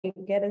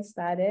get it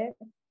started.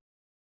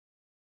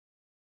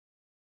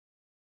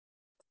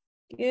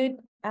 Good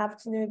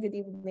afternoon, good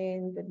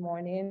evening, good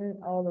morning,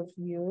 all of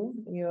you.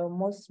 You're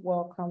most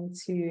welcome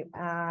to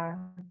our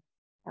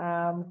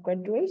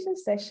graduation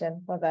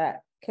session for the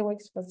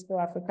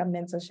Kiwix4schools Africa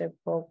Mentorship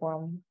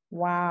Program.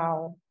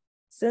 Wow.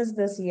 Since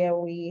this year,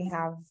 we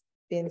have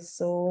been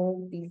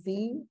so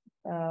busy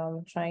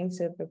trying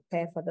to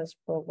prepare for this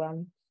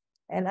program.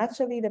 And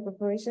actually, the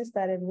preparation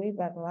started way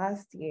back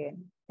last year.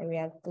 And we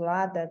are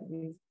glad that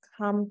we've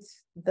come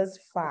this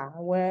far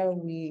where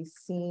we've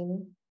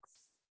seen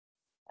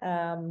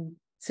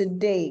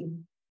today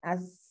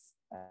as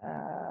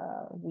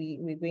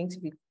we're going to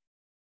be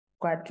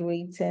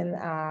graduating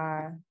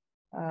our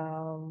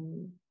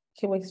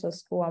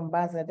Kiwix4schools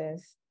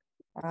ambassadors.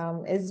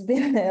 It's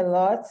been a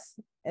lot.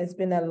 It's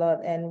been a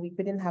lot, and we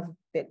couldn't have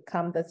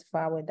come this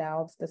far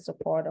without the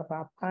support of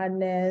our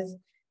partners,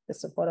 the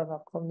support of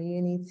our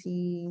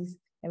communities,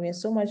 and we are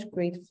so much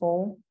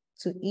grateful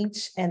to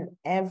each and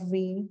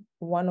every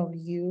one of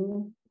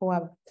you who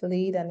have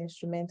played an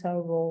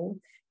instrumental role.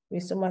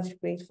 We're so much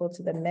grateful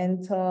to the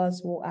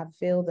mentors who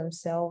avail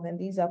themselves, and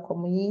these are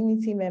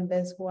community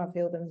members who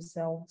avail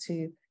themselves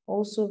to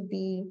also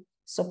be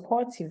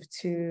supportive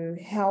to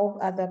help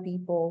other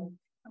people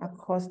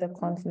across the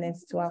continent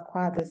to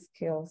acquire the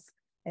skills.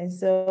 And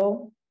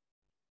so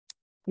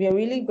we are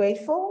really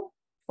grateful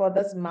for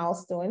this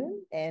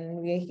milestone, and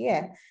we're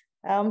here.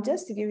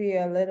 Just to give you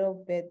a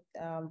little bit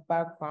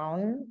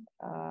background,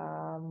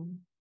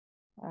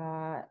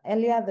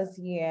 earlier this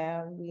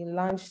year, we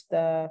launched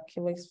the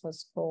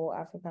Kiwix4schools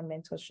Africa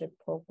Mentorship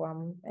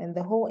Program, and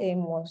the whole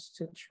aim was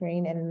to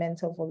train and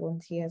mentor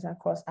volunteers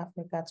across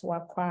Africa to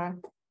acquire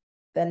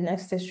the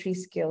necessary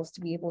skills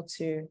to be able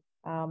to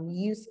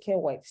use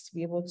Kiwix, to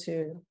be able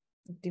to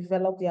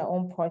develop their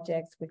own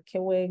projects with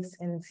Kiwix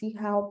and see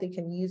how they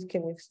can use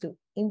Kiwix to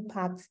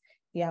impact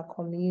their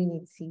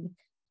community.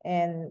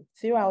 And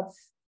throughout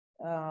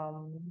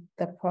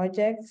the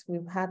projects,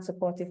 we've had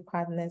supportive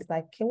partners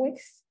like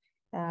Kiwix.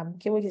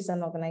 Kiwix is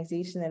an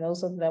organization and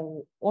also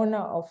the owner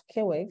of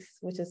Kiwix,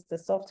 which is the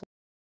software.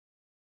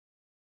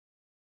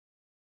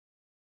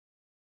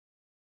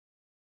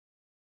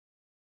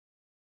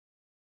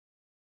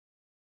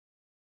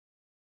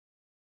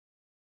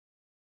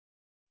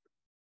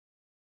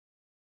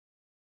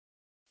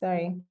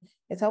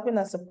 It's helping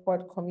us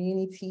support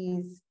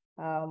communities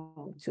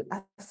to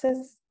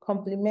access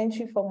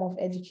complementary form of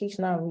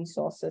educational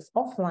resources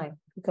offline,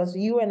 because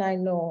you and I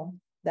know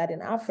that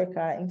in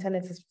Africa,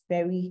 internet is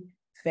very,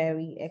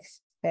 very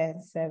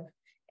expensive,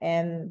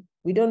 and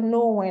we don't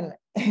know when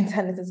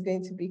internet is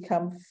going to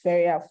become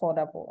very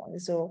affordable.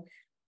 And so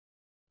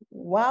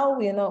while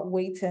we're not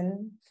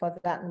waiting for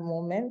that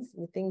moment,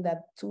 we think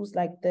that tools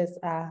like this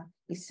are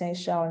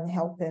essential in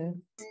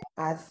helping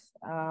us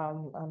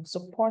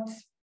support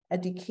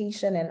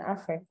education in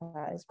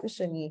Africa,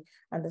 especially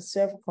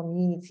underserved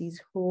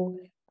communities who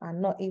are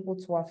not able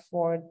to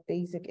afford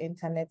basic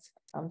internet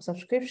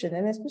subscription,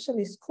 and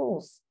especially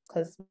schools,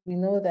 because we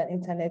know that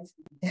internet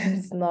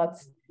is not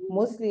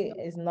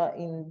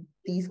in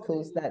these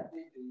schools that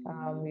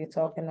we're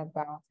talking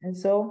about. And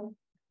so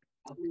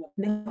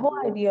the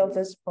whole idea of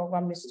this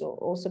program is to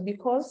also,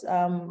 because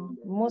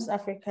most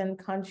African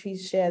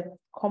countries share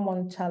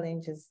common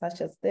challenges such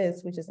as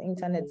this, which is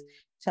internet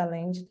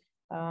challenge.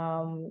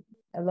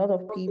 A lot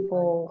of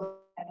people,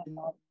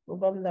 the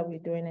program that we're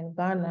doing in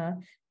Ghana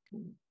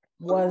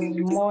was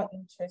more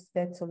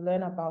interested to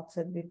learn about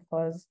it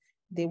because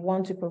they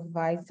want to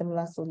provide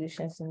similar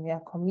solutions in their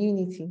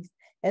communities.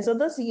 And so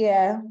this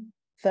year,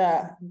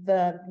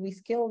 we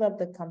scaled up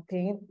the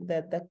campaign,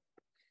 the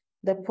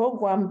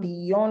program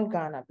beyond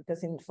Ghana,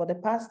 because for the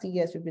past 2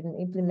 years, we've been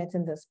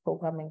implementing this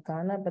program in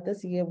Ghana, but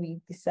this year we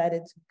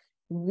decided to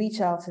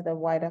reach out to the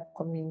wider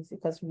community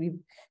because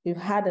we've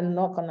had a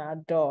knock on our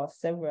door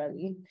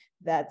severally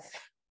that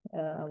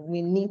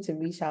we need to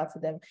reach out to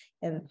them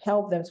and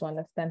help them to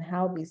understand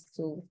how these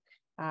tools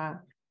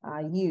are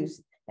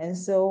used. And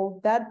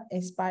so that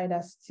inspired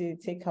us to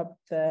take up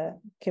the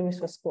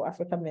Kiwix4schools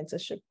Africa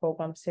Mentorship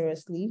Program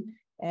seriously.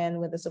 And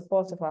with the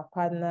support of our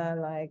partner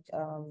like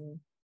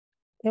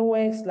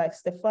Kiwix, like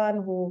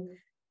Stefan, who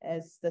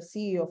is the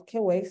CEO of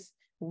Kiwix,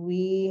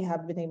 we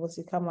have been able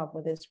to come up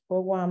with this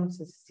program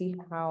to see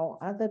how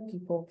other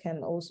people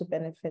can also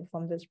benefit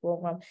from this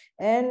program.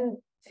 And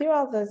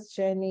throughout this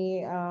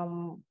journey,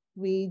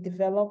 we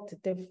developed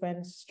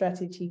different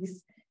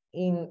strategies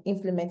in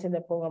implementing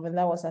the program, and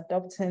that was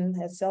adopting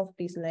a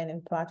self-paced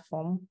learning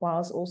platform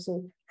whilst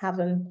also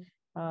having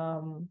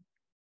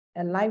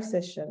a live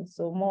session,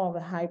 so more of a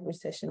hybrid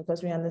session,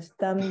 because we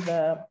understand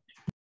the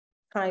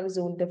time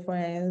zone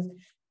difference.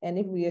 And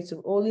if we were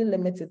to only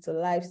limit it to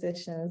live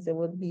sessions, it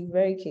would be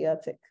very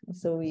chaotic.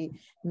 So we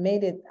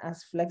made it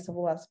as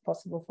flexible as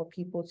possible for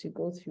people to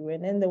go through.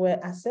 And then there were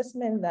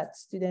assessments that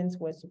students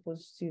were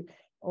supposed to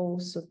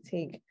also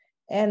take.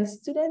 And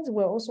students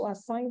were also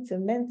assigned to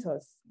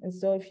mentors. And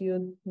so if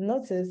you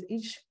notice,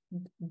 each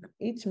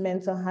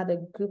mentor had a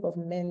group of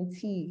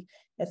mentee,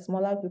 a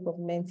smaller group of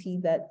mentee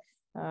that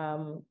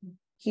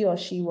he or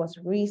she was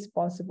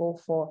responsible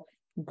for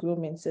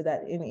grooming, so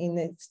that in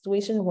a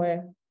situation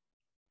where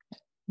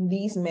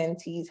these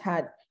mentees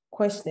had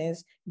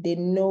questions, they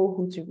know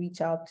who to reach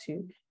out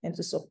to and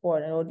to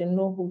support, or they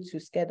know who to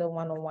schedule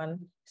one-on-one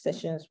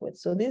sessions with.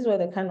 So these were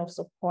the kind of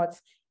support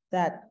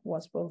that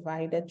was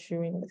provided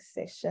during the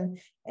session.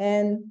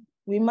 And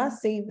we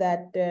must say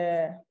that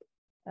the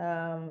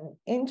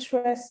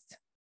interest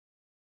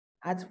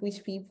at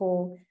which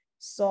people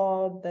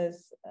saw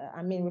this,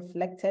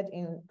 reflected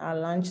in our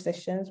lunch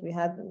sessions. We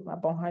had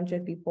about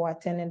 100 people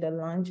attending the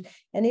lunch,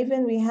 and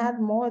even we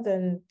had more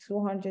than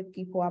 200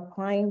 people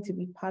applying to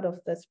be part of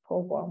this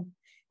program.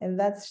 And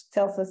that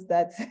tells us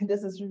that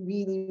this is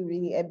really,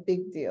 really a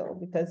big deal,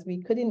 because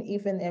we couldn't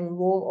even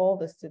enroll all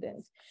the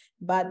students,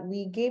 but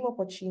we gave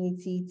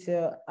opportunity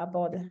to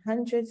about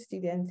 100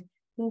 students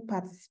who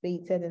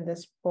participated in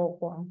this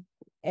program.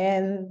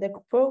 And the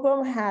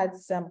program had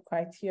some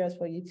criteria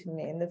for you to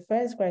meet. And the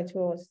first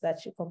criteria was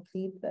that you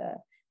complete the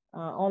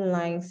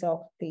online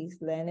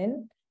self-paced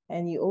learning,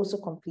 and you also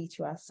complete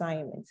your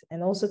assignments,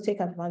 and also take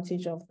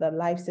advantage of the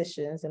live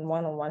sessions and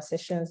one-on-one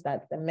sessions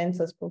that the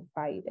mentors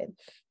provided.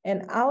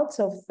 And out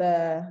of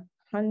the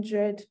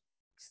 100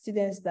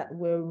 students that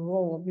were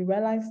enrolled, we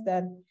realized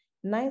that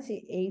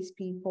 98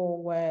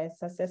 people were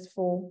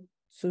successful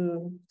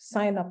to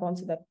sign up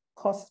onto the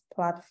course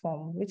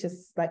platform, which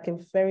is like a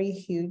very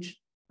huge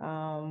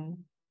 10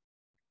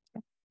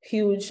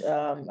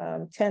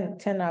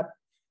 up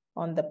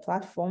on the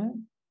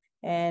platform.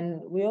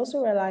 And we also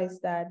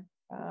realized that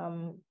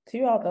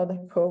throughout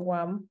the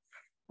program,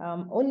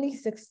 only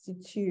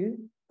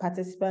 62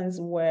 participants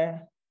were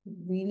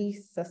really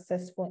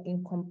successful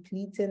in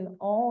completing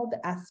all the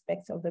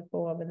aspects of the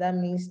program. And that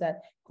means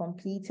that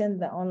completing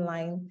the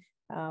online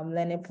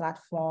learning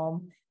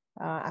platform,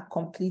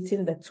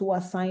 completing the 2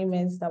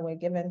 assignments that were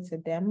given to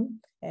them,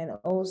 and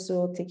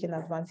also taking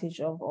advantage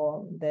of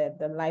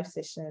the live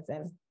sessions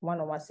and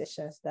one-on-one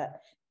sessions that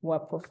were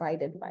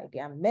provided by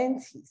their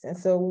mentees. And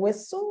so we're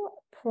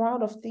so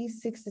proud of these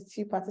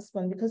 62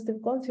 participants, because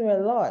they've gone through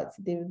a lot.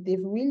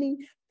 They've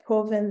really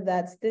proven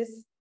that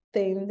this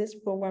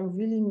program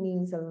really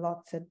means a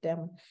lot to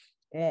them,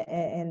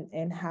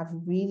 and have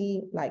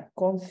really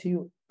gone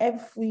through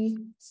every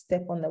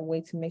step on the way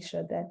to make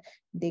sure that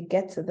they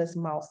get to this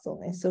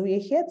milestone. And so we're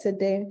here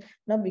today,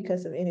 not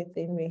because of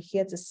anything, we're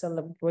here to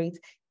celebrate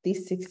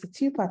these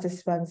 62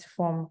 participants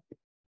from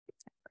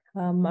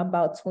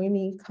about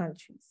 20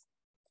 countries.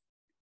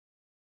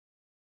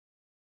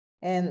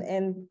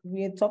 And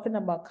we're talking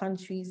about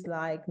countries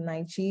like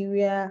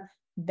Nigeria,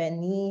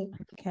 Benin,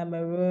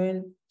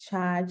 Cameroon,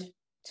 Chad,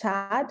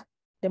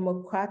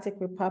 Democratic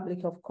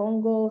Republic of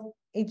Congo,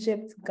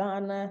 Egypt,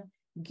 Ghana,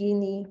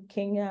 Guinea,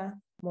 Kenya,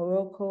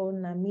 Morocco,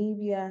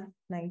 Namibia,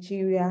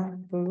 Nigeria,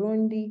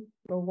 Burundi,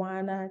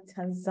 Rwanda,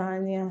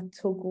 Tanzania,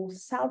 Togo,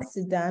 South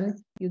Sudan,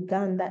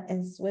 Uganda,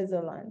 and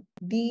Switzerland.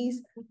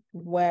 These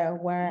were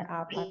where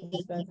our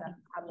participants are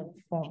coming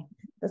from.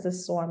 This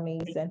is so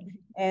amazing.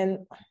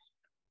 And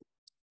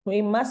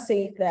we must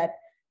say that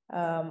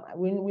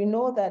we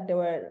know that there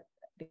were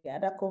the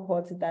other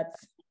cohorts that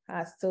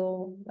are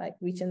still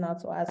reaching out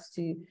to us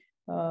to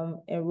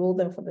enroll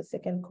them for the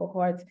second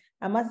cohort.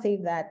 I must say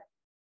that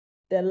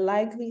the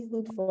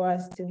likelihood for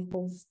us to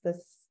host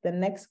the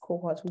next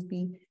cohort would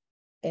be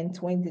in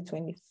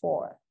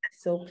 2024.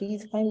 So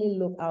please kindly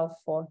look out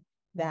for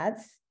that.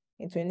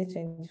 In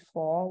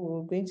 2024,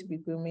 we're going to be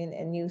grooming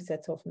a new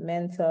set of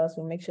mentors.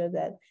 We'll make sure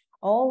that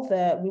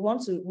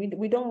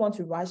we don't want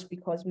to rush,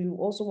 because we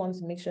also want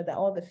to make sure that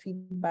all the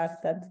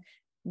feedback that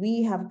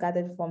we have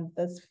gathered from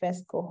this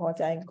first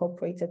cohort are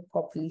incorporated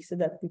properly, so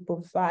that we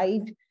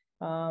provide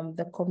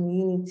the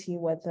community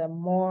with a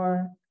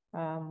more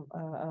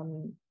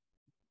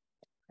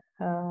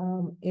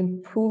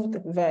improved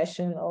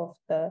version of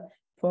the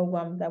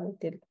program that we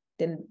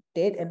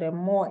did, and a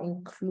more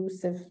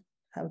inclusive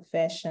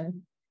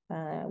version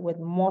with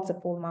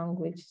multiple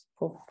language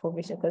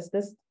provision, because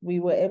we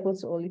were able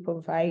to only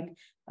provide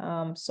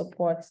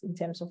support in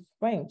terms of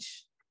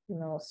French,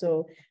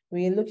 so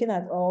we're looking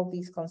at all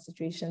these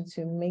considerations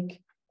to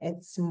make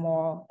it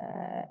more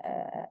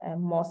a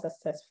more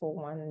successful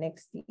one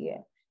next year.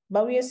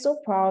 But we are so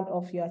proud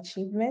of your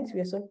achievements.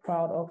 We are so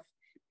proud of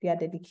their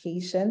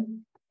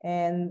dedication.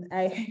 And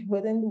I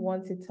wouldn't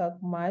want to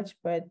talk much,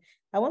 but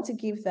I want to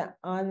give the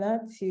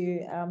honor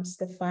to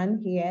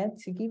Stefan here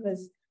to give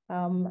us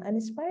an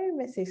inspiring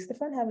message.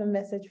 Stefan have a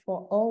message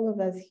for all of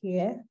us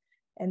here.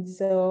 And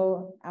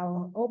so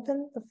I'll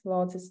open the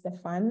floor to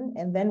Stefan,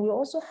 and then we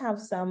also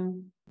have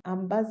some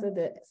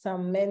ambassadors,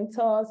 some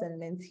mentors and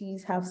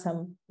mentees have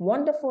some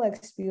wonderful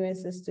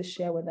experiences to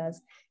share with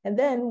us. And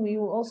then we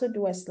will also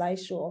do a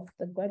slideshow of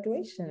the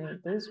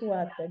graduation, those who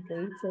are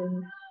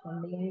graduating,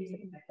 the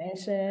names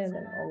mentioned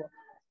and all of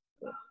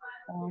that.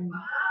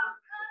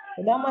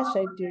 Without much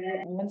ado,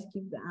 I want to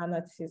give the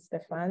honor to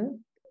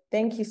Stefan.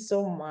 Thank you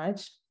so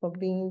much for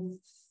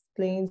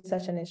playing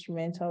such an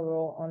instrumental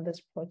role on this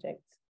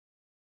project.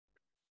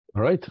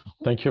 All right,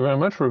 thank you very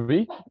much,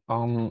 Ruby.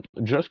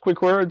 Just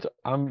quick words.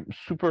 I'm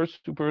super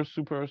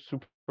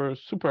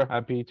super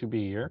happy to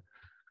be here.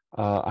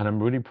 And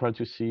I'm really proud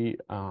to see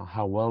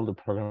how well the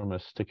program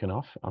has taken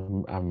off.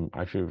 I'm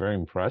actually very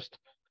impressed.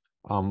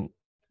 Um,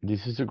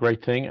 this is a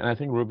great thing, and I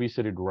think Ruby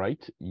said it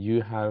right.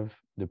 You have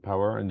the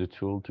power and the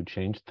tool to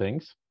change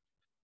things.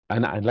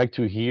 And I'd like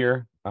to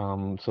hear,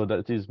 so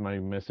that is my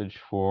message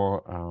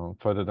for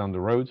further down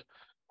the road.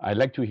 I'd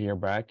like to hear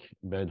back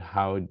about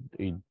how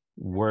it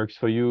works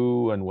for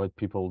you and what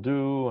people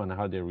do and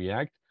how they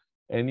react.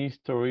 Any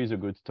story is a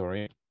good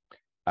story,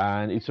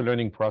 and it's a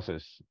learning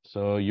process.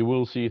 So you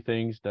will see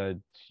things that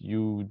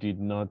you did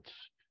not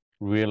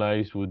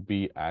realize would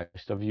be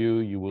asked of you.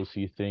 You will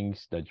see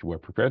things that you were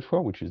prepared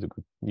for, which is the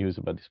good news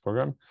about this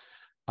program.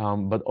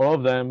 But all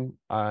of them,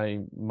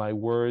 my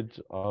word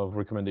of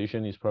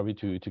recommendation is probably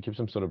to keep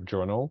some sort of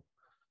journal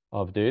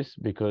of this,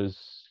 because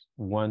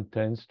one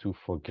tends to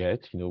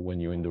forget, when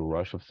you're in the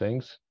rush of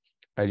things.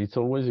 And it's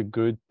always a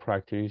good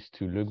practice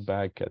to look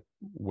back at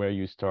where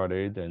you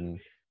started and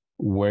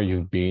where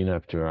you've been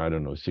after, I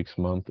don't know, 6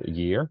 months, a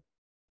year.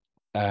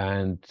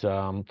 And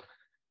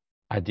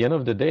at the end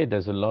of the day,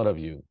 there's a lot of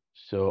you.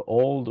 So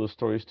all those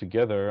stories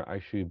together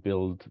actually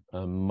build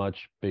a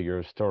much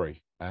bigger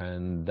story.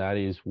 And that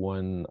is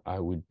one I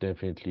would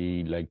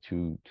definitely like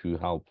to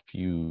help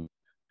you,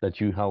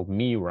 that you help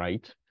me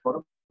write.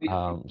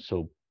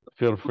 So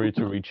feel free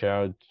to reach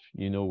out.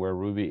 You know where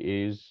Ruby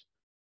is.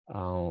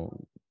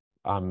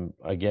 I'm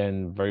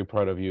again very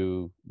proud of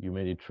you. You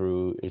made it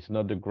through. It's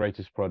not the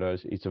greatest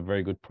product. It's a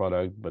very good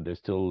product, but there's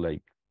still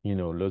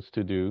lots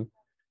to do.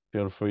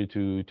 Feel free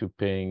to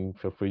ping.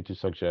 Feel free to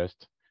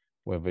suggest.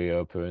 We're very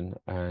open,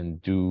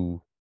 and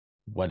do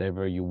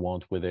whatever you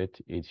want with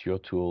it. It's your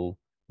tool.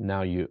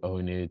 Now you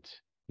own it.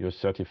 You're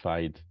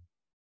certified.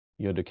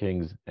 You're the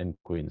kings and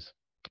queens.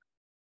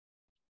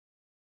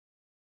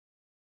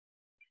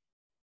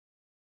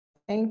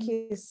 Thank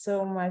you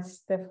so much,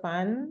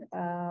 Stefan.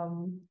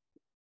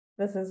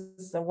 This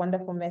is a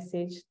wonderful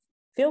message.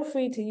 Feel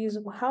free to use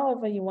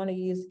however you want to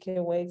use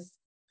Kiwix.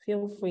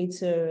 Feel free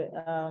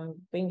to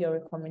bring your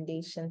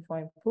recommendation for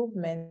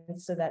improvement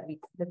so that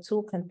the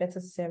tool can better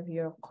serve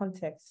your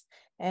context.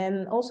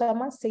 And also, I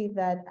must say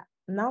that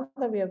now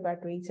that we are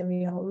graduating,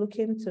 we are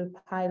looking to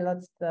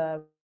pilot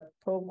the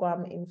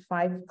program in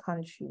 5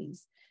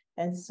 countries.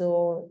 And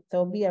so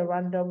there'll be a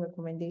random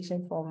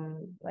recommendation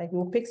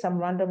we'll pick some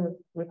random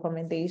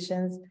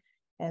recommendations.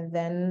 And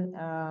then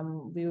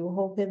we were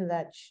hoping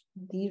that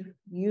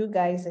you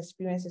guys'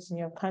 experiences in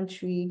your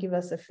country give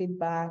us a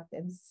feedback,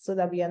 and so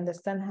that we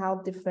understand how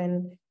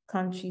different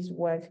countries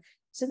work,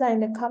 so that in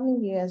the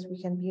coming years we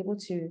can be able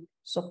to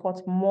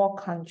support more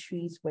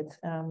countries with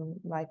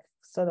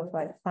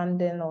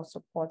funding or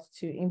support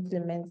to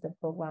implement the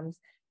programs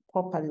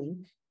properly.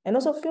 And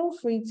also feel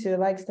free to,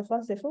 like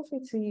Stefan said, feel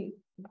free to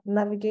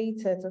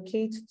navigate it,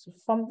 okay?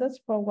 From this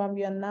program,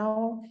 we are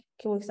now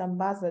Kiwix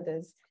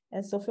ambassadors.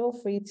 And so feel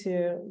free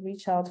to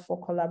reach out for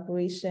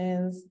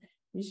collaborations,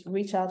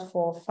 reach out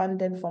for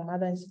funding from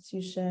other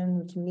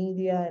institutions,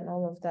 Wikimedia, and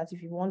all of that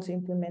if you want to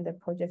implement the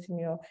project in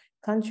your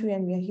country,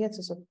 and we're here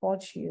to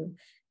support you.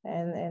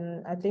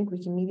 And I think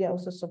Wikimedia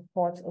also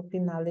supports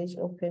open knowledge,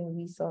 open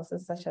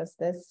resources such as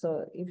this.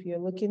 So if you're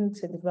looking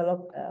to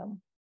develop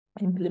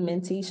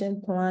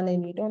implementation plan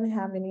and you don't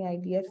have any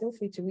idea, feel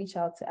free to reach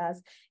out to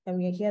us, and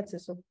we're here to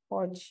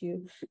support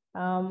you.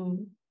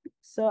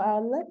 So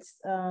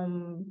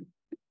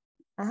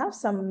I have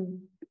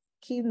some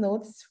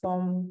keynotes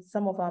from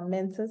some of our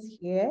mentors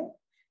here,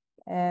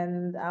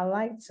 and I'd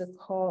like to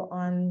call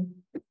on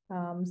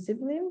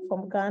Ziblim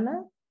from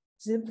Ghana.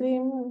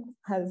 Ziblim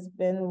has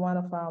been one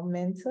of our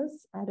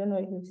mentors. I don't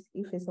know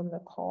if he's on the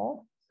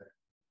call.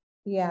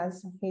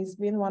 Yes, he's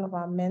been one of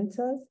our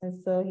mentors, and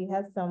so he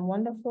has some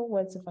wonderful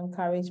words of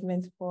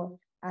encouragement for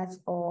us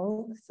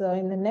all. So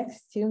in the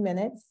next 2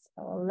 minutes,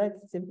 I'll let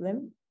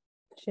Ziblim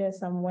share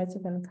some words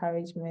of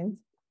encouragement.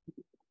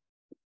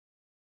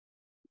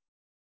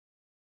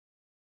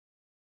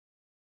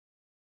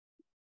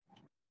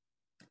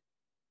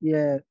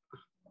 Yeah,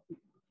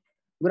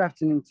 good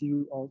afternoon to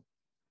you all.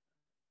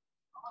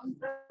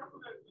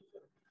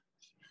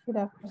 Good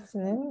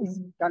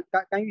afternoon.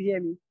 Can you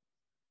hear me?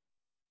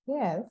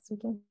 Yes, we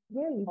can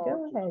hear you.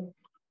 Go ahead.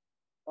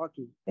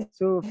 Okay.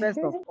 So first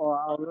of all,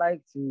 I would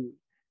like to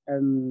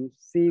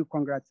say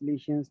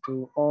congratulations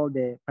to all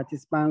the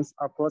participants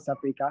across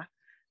Africa.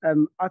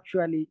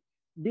 Actually,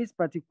 this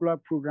particular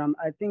program,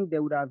 I think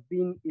there would have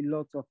been a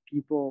lot of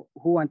people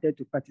who wanted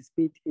to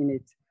participate in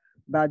it,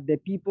 but the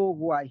people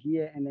who are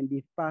here and then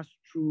they passed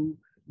through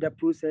the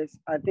process,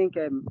 I think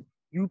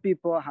you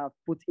people have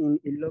put in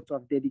a lot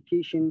of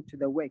dedication to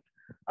the work.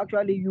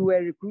 Actually, you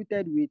were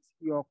recruited with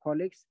your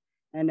colleagues,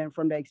 and then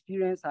from the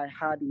experience I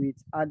had with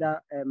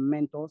other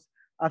mentors,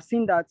 I've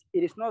seen that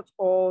it is not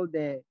all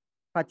the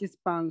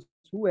participants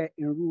who were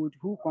enrolled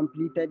who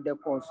completed the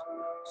course.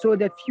 So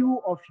the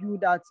few of you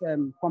that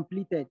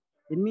completed,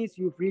 it means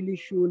you've really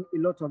shown a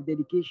lot of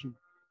dedication.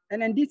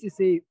 And then this is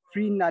a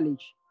free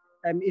knowledge.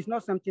 It's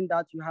not something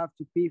that you have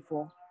to pay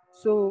for.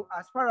 So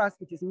as far as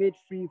it is made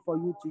free for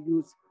you to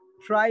use,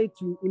 try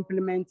to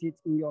implement it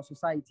in your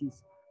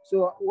societies.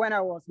 So when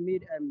I was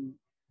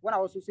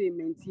also a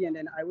mentee and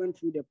then I went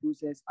through the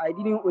process, I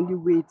didn't only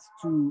wait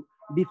to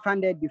be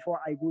funded before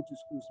I go to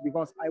schools,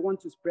 because I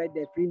want to spread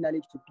the free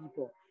knowledge to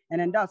people.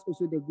 And then that's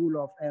also the goal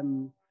of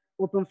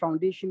Open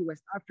Foundation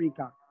West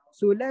Africa.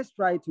 So let's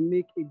try to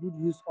make a good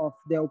use of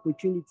the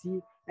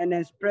opportunity and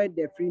then spread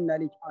the free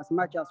knowledge as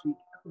much as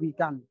we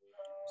can.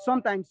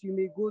 Sometimes you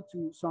may go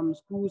to some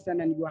schools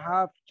and then you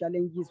have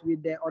challenges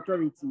with the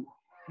authority.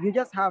 You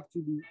just have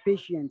to be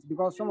patient,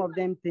 because some of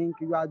them think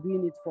you are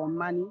doing it for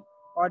money,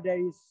 or there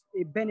is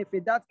a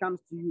benefit that comes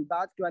to you,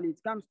 but actually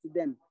it comes to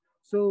them.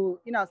 So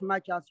in as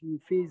much as you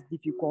face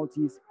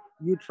difficulties,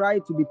 you try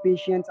to be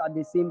patient at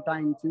the same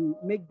time to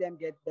make them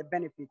get the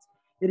benefits.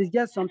 It is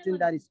just something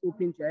that is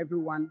open to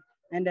everyone.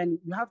 And then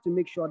you have to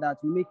make sure that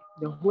you make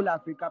the whole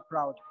Africa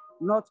proud,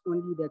 not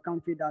only the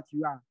country that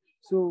you are.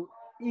 So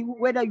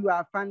whether you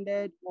are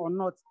funded or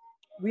not,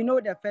 we know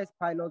the first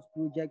pilot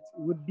project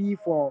would be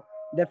for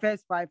the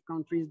first 5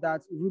 countries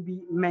that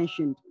Ruby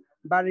mentioned.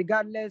 But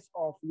regardless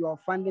of your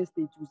funding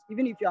status,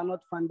 even if you are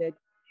not funded,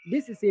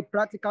 this is a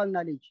practical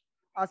knowledge.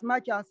 As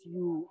much as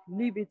you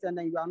leave it and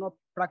then you are not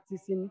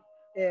practicing,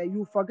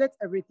 you forget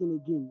everything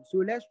again. So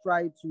let's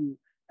try to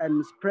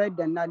spread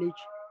the knowledge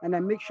and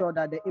then make sure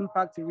that the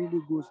impact really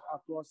goes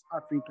across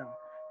Africa.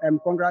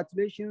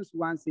 Congratulations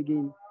once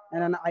again.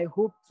 And then I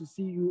hope to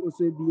see you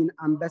also being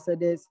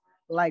ambassadors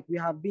like we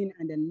have been,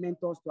 and then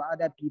mentors to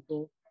other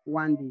people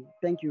one day.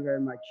 Thank you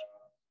very much.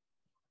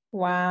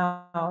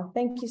 Wow,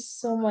 thank you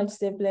so much,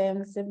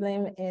 Siblim.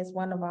 Siblim is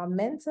one of our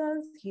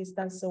mentors. He's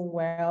done so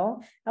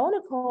well. I want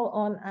to call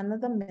on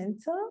another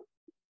mentor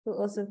who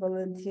also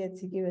volunteered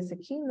to give us a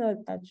keynote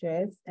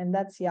address, and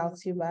that's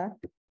Yaltuba.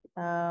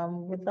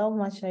 Without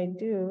much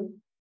ado,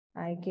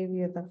 I give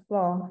you the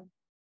floor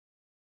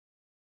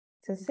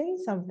to say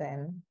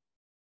something.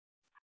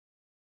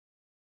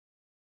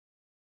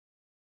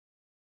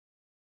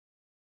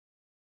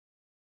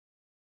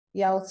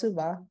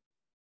 Yaltuba.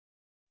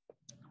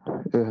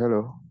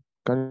 Hello,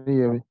 can you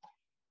hear me?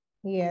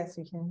 Yes,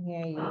 we can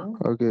hear you.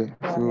 Okay,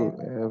 Go so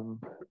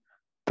ahead.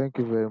 thank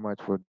you very much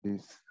for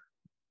this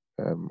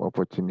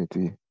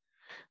opportunity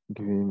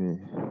giving me.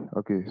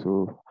 Okay,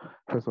 so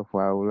first of all,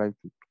 I would like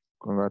to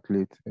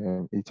congratulate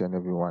each and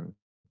everyone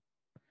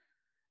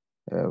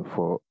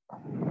for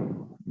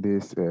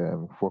this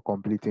for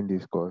completing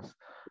this course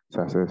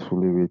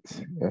successfully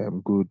with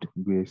good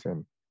grace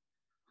and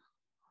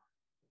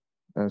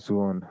so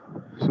on.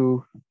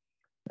 So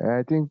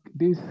I think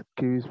this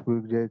Kiwix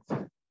project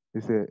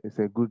is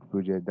a good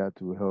project that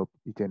will help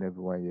each and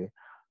everyone here.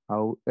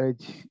 I'll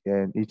urge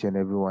each and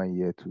everyone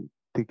here to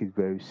take it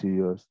very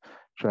serious.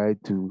 Try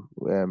to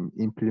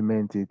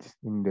implement it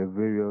in the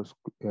various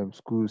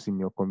schools in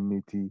your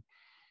community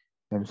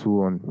and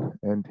so on.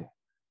 And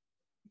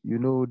you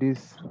know,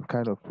 this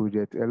kind of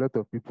project, a lot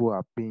of people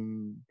are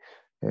paying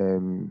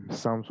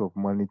sums of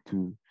money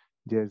to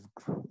just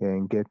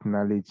get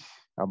knowledge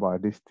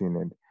about this thing,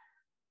 and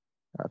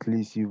at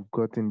least you've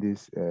gotten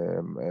this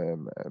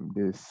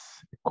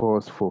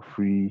course for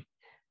free,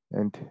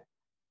 and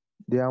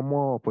there are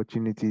more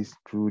opportunities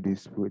through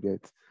this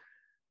project.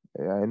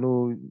 I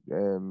know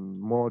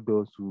more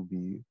doors will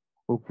be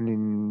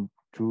opening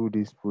through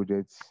these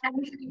projects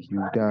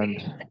you've done.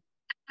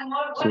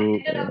 So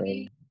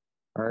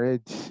I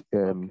urge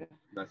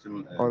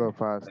all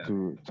of us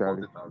to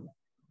Charlie.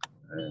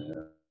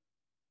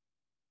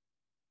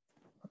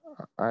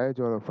 I urge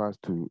all of us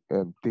to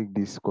take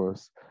this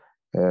course,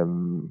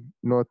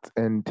 not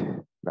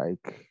end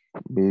like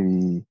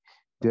maybe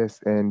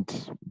just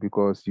end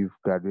because you've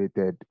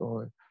graduated,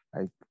 or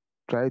like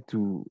try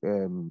to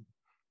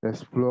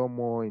explore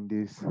more in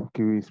this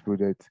Kiwix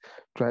project,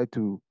 try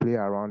to play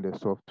around the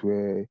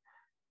software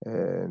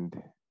and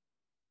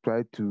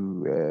try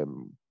to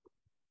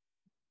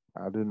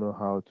I don't know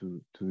how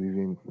to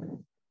even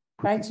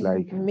Try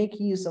to make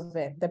use of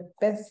it, the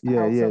best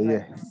out of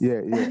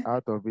it.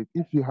 out of it.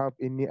 If you have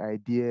any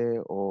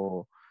idea,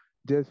 or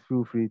just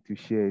feel free to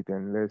share it,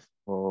 and let's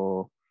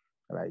all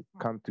like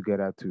come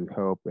together to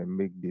help and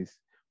make this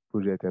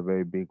project a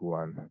very big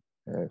one.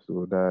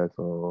 So that's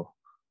all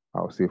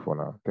I'll say for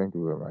now. Thank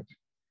you very much.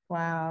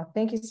 Wow,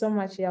 thank you so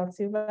much,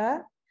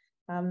 Yaltuba.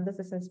 This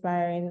is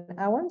inspiring.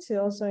 I want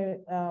to also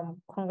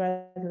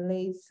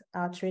congratulate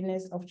our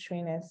trainers of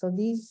trainers. So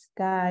these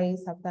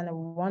guys have done a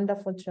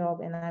wonderful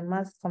job, and I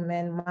must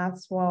commend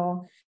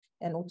Maxwell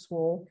and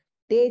Otwo.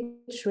 They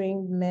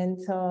trained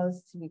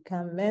mentors to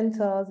become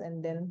mentors,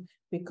 and then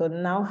we could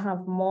now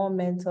have more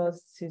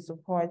mentors to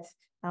support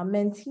our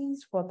mentees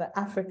for the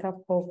Africa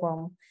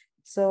program.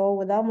 So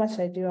without much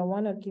ado, I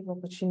want to give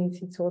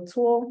opportunity to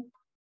Otwo.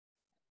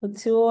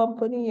 Otwo, I'm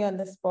putting you on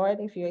the spot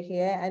if you're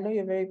here. I know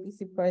you're a very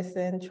busy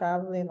person,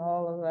 traveling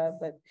all over,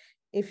 but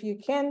if you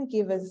can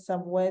give us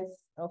some words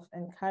of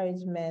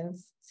encouragement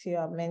to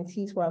our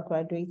mentees who are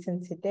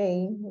graduating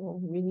today, we'll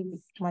really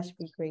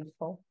be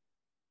grateful.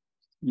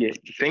 Yeah,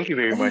 thank you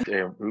very much,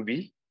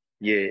 Ruby.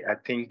 Yeah, I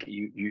think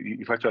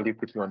you've actually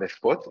put me on the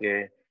spot.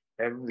 Yeah,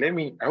 I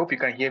hope you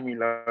can hear me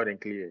loud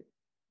and clear.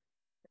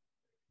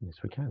 Yes,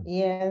 we can.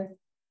 Yes.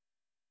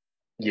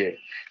 Yeah,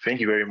 thank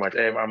you very much.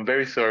 I'm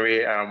very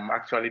sorry. I'm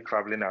actually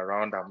traveling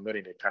around. I'm not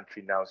in the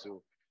country now,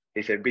 so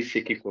it's a bit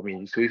shaky for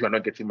me. So if you're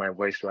not getting my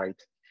voice right,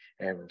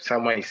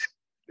 someone is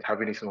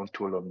having his own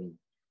toll on me.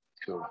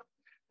 So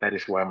that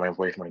is why my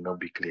voice might not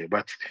be clear.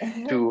 But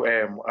to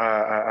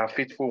our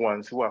faithful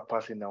ones who are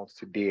passing out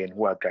today and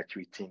who are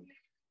graduating,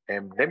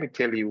 let me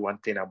tell you one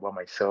thing about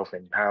myself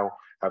and how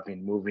I've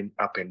been moving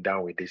up and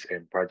down with this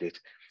project.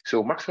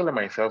 So Maxwell and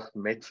myself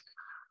met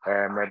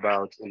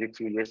about a little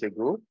 2 years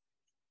ago.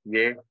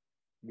 Yeah,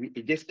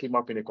 it just came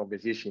up in a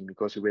conversation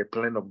because we were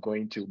planning of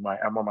going to my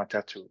alma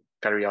mater to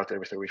carry out a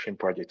restoration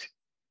project.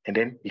 And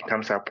then it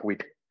comes up with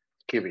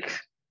Kiwix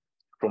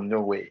from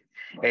nowhere.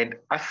 And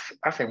as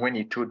and when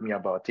he told me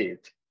about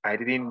it, I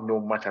didn't know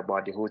much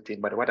about the whole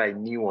thing, but what I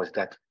knew was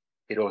that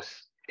it was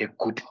a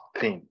good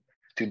thing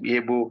to be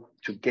able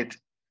to get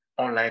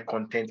online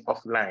content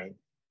offline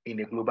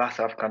in a global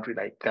south country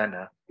like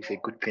Ghana is a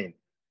good thing.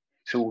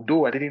 So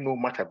though I didn't know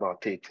much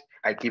about it,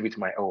 I gave it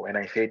my all and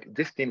I said,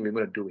 this thing, we're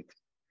going to do it.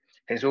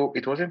 And so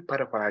it wasn't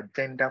part of our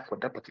agenda for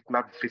that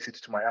particular visit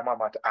to my alma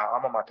mater, our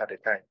alma mater at the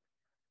time.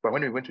 But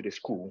when we went to the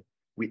school,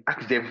 we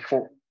asked them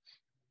for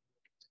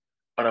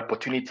an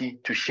opportunity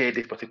to share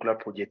this particular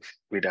project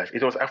with us.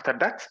 It was after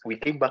that we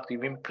came back to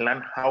even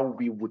plan how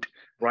we would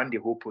run the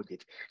whole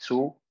project.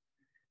 So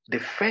the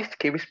first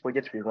Kiwix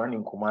project we ran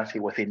in Kumasi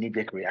was a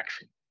knee-jerk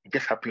reaction. It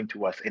just happened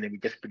to us, and then we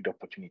just picked the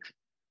opportunity.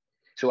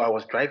 So I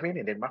was driving,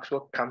 and then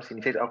Maxwell comes in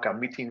and says, okay, I'm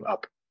meeting you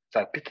up. So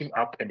I pick him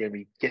up, and then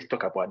we just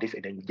talk about this,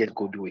 and then we just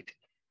go do it.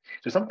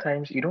 So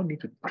sometimes you don't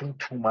need to think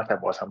too much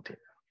about something.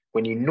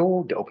 When you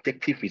know the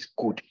objective is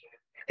good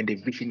and the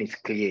vision is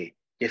clear,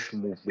 just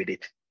move with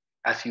it.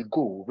 As you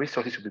go,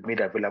 resources will be made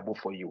available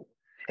for you.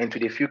 And to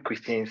the few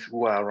Christians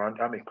who are around,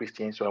 I'm a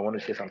Christian, so I want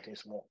to share something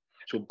small.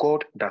 So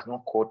God does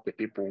not call the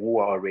people who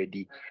are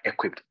already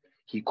equipped.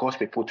 He calls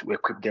people to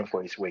equip them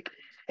for his work.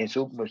 And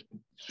so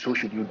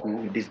should you do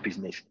in this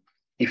business.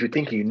 If you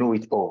think you know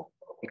it all,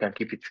 you can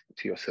keep it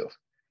to yourself.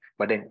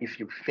 But then if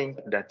you think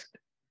that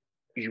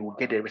you will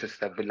get the resources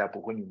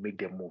available when you make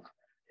the move.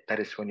 That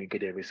is when you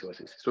get the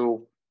resources.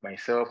 So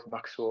myself,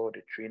 Maxwell,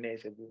 the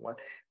trainers, everyone,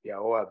 they are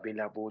all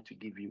available to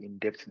give you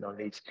in-depth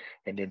knowledge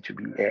and then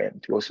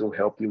to also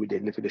help you with the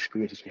little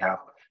experiences we have.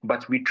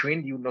 But we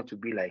train you not to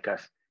be like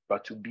us,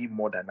 but to be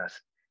more than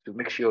us. To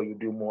make sure you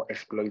do more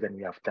exploits than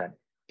we have done.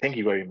 Thank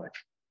you very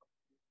much.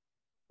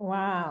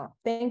 Wow,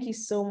 thank you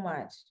so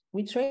much.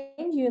 We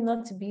trained you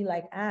not to be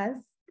like us,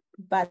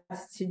 but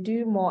to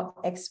do more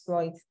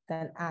exploits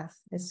than us.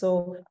 And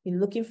so we're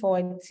looking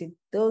forward to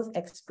those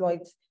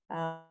exploits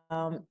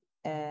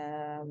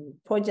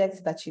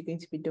projects that you're going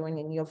to be doing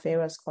in your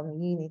various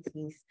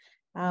communities.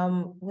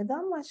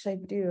 Without much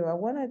ado, I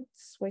want to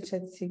switch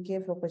it to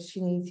give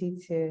opportunity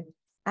to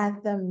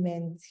other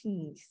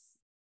mentees.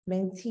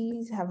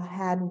 Mentees have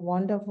had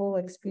wonderful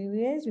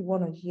experience. We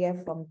want to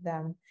hear from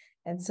them.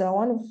 And so I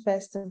want to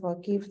first of all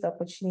give the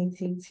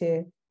opportunity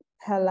to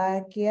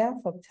Pelagia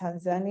from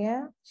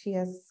Tanzania. She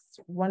has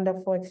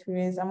wonderful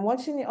experience. I'm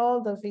watching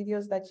all the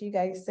videos that you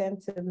guys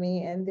sent to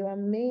me, and they were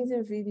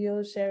amazing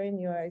videos sharing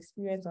your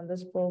experience on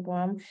this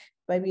program.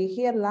 But we're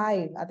here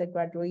live at the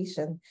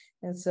graduation.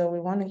 And so we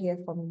want to hear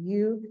from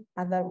you.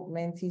 Other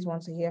mentees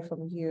want to hear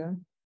from you.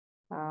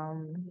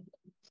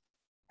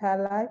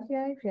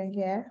 Pelagia, if you're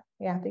here.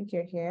 Yeah, I think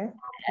you're here.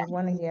 We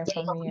want to hear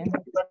from you.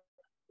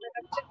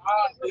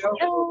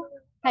 Hello.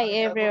 Hi,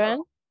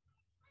 everyone.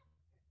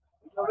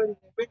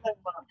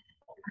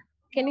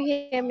 Can you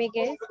hear me,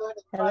 guys?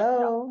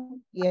 Hello.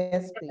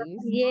 Yes, please.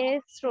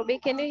 Yes, Ruby,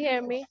 can you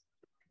hear me?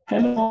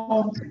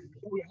 Hello.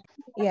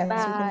 Yes, we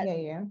can hear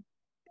you.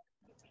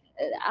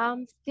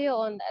 I'm still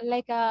on,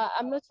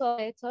 I'm not so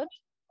excited,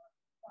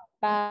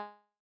 but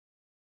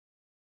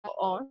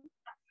on.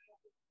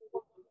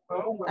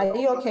 Are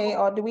you okay,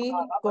 or do we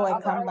go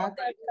and come back?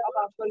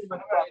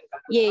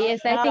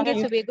 Yes, I think it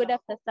would be good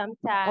after some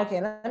time. Okay,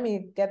 let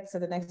me get to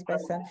the next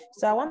person.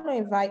 So I want to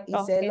invite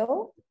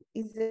Iselo.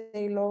 Okay.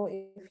 Iselo,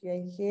 if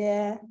you're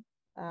here,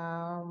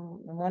 I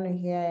want to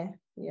hear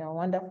your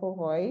wonderful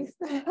voice.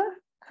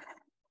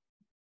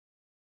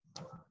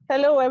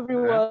 Hello,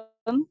 everyone.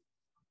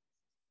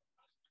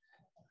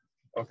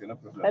 Okay, no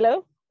problem.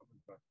 Hello?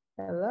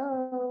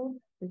 Hello,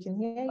 we can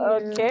hear you.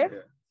 Okay. Yeah.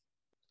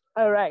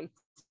 All right.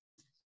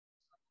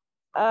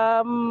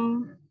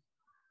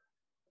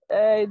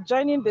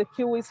 Joining the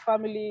Kiwix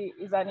family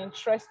is an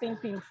interesting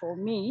thing for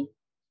me,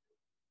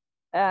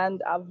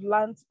 and I've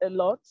learned a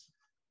lot.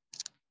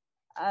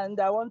 And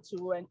I want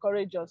to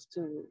encourage us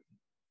to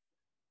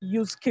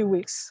use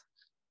Kiwix.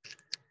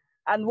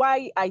 And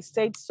why I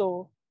said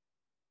so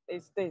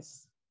is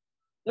this.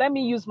 Let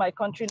me use my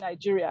country,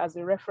 Nigeria, as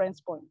a reference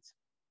point.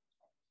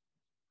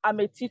 I'm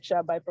a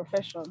teacher by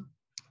profession,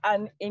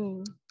 and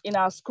in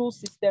our school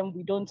system,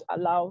 we don't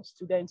allow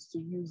students to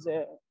use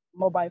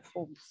mobile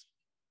phones.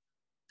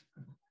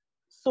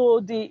 So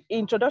the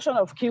introduction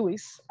of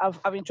Kiwix,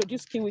 I've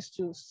introduced Kiwix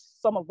to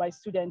some of my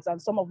students and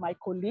some of my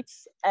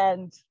colleagues,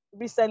 and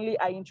recently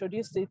I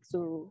introduced it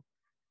to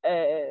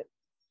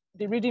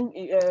the reading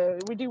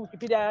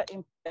Wikipedia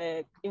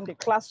in the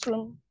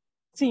classroom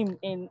team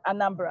in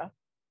Anambra,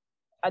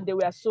 and they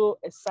were so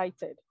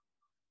excited.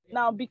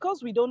 Now,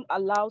 because we don't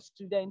allow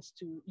students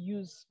to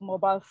use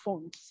mobile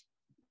phones,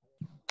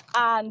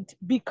 and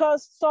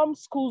because some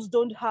schools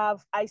don't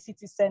have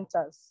ICT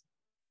centers,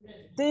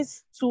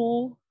 this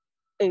tool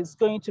is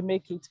going to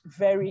make it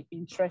very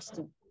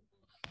interesting.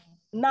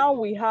 Now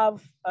we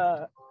have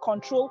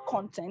control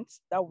content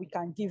that we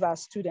can give our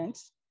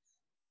students.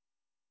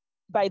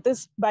 By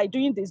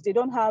doing this, they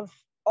don't have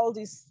all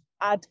these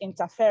ad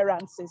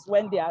interferences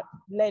when they are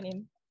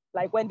learning,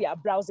 like when they are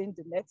browsing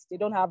the net. They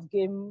don't have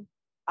game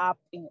app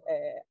in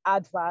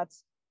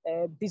adverts,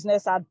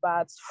 business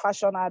adverts,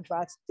 fashion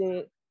adverts.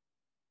 They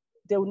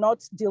will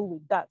not deal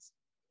with that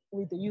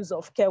with the use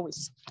of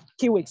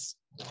Kiwix.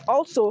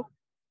 Also,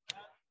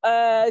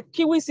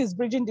 Kiwix is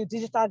bridging the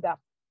digital gap,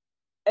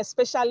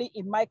 especially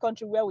in my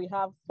country where we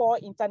have poor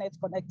internet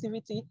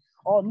connectivity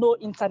or no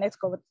internet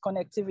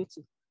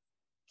connectivity.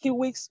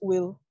 Kiwix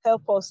will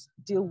help us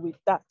deal with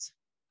that.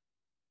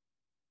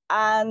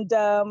 And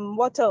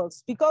what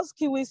else? Because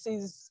Kiwix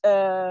is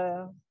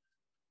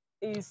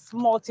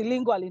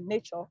multilingual in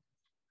nature,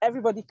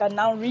 everybody can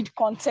now read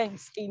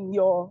content in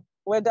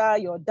whether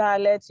your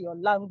dialect, your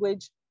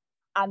language,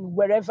 and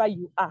wherever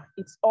you are.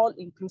 It's all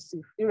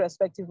inclusive,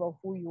 irrespective of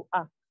who you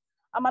are.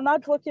 I'm an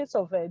advocate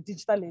of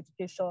digital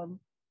education,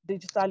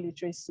 digital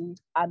literacy,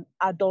 and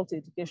adult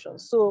education.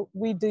 So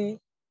with the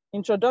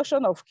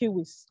introduction of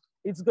Kiwix,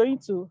 it's going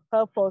to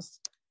help us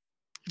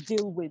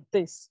deal with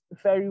this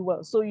very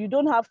well. So you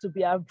don't have to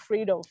be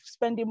afraid of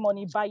spending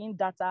money buying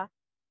data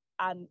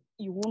and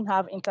you won't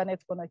have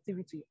internet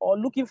connectivity, or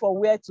looking for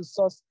where to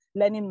source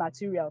learning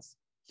materials.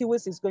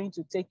 Kiwix is going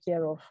to take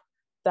care of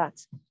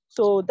that.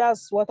 So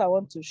that's what I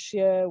want to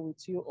share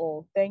with you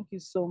all. Thank you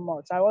so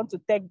much. I want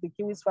to thank the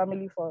Kiwix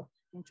family for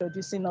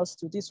introducing us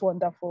to this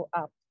wonderful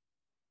app.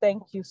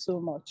 Thank you so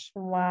much.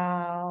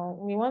 Wow.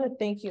 We want to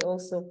thank you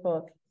also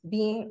for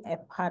being a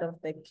part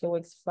of the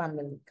Kiwix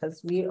family,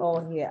 because we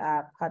all here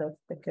are part of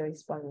the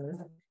Kiwix family.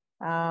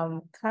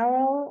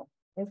 Carol,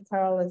 if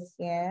Carol is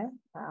here,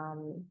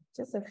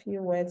 just a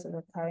few words of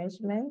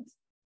encouragement,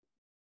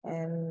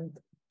 and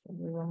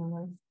we will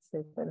move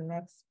to the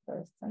next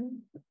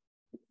person.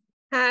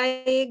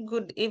 Hi,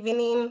 good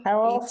evening.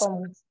 Carol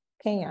from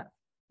Kenya,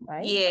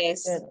 right?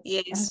 Yes, Good.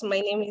 yes.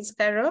 My name is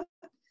Carol,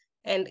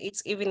 and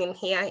it's evening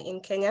here in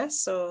Kenya.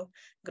 So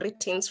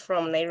greetings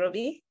from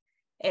Nairobi,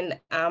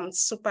 and I'm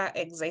super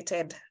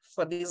excited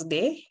for this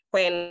day.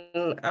 When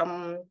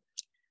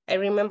I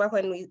remember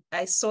when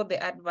I saw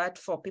the advert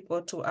for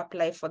people to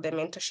apply for the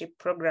mentorship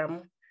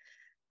program,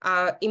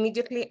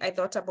 immediately I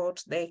thought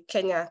about the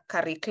Kenya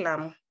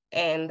curriculum,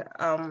 and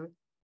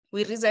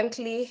we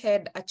recently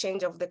had a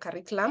change of the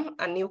curriculum,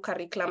 a new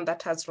curriculum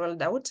that has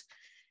rolled out.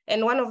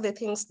 And one of the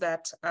things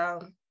that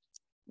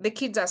the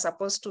kids are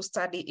supposed to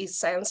study is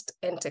science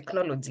and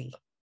technology.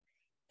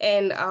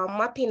 And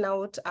mapping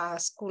out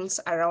schools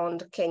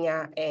around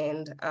Kenya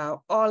and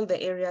all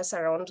the areas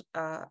around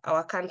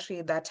our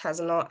country that has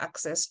no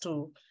access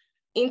to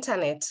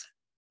internet,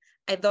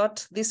 I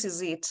thought this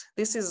is it.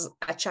 This is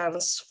a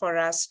chance for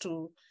us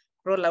to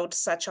roll out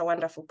such a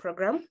wonderful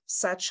program,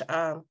 such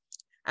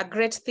a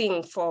great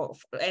thing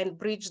and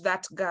bridge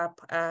that gap.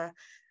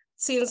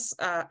 Since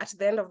at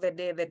the end of the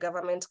day, the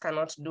government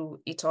cannot do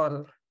it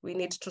all. We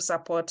need to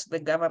support the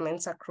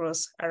governments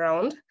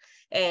around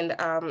and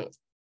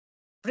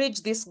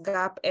bridge this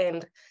gap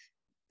and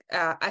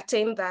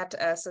attain that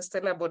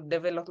sustainable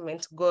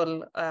development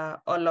goal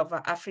all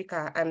over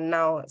Africa. And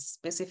now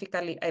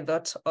specifically, I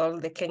thought all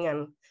the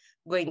Kenyan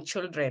going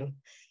children.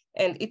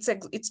 And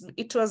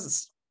it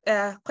was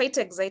quite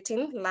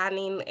exciting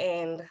learning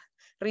and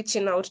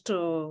reaching out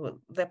to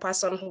the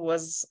person who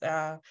was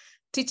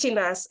teaching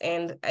us,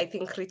 and I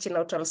think reaching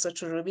out also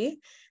to Ruby.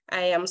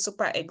 I am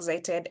super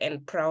excited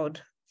and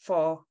proud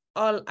for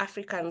all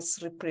Africans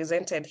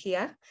represented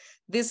here.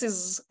 This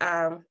is,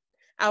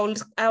 I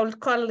would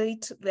call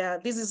it,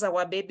 this is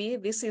our baby.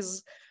 This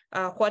is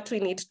what we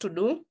need to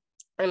do.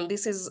 And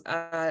this is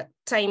our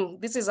time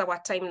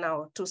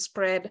now to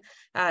spread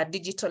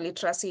digital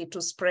literacy,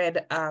 to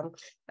spread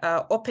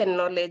open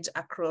knowledge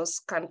across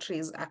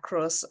countries,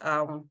 across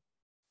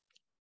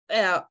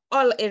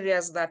all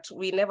areas that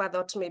we never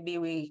thought maybe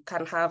we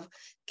can have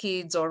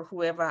kids or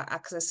whoever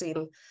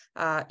accessing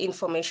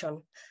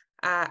information.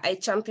 I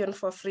champion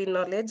for free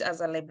knowledge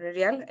as a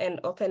librarian and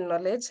open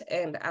knowledge,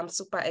 and I'm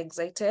super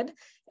excited.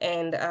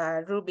 And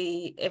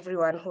Ruby,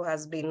 everyone who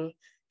has been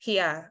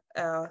here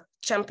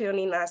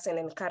championing us and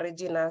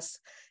encouraging us,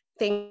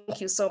 thank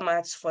you so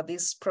much for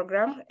this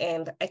program.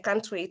 And I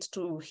can't wait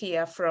to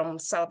hear from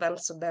Southern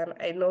Sudan.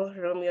 I know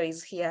Romeo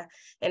is here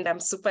and I'm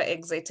super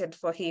excited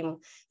for him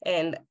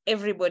and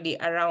everybody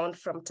around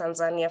from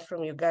Tanzania,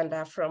 from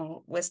Uganda,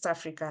 from West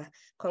Africa.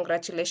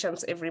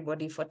 Congratulations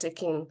everybody for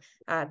taking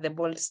the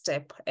bold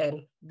step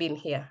and being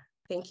here.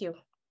 Thank you.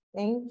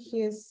 Thank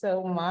you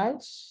so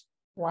much.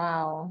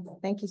 Wow.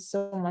 Thank you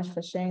so much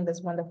for sharing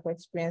this wonderful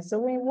experience. So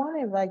we want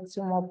to invite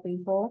 2 more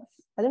people.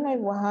 I don't know if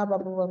Wahab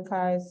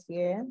Abubakar is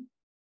here.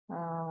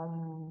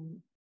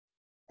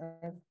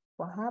 If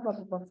Wahab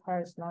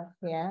Abubakar is not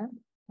here.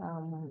 I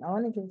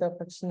want to give the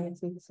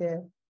opportunity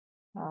to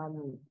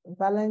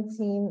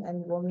Valentine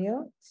and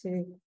Romeo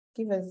to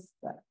give us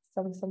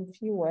some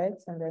few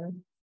words, and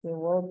then we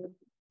will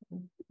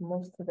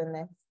move to the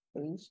next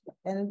stage.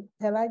 And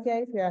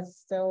Pelagia, if you are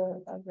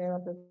still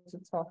available to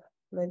talk,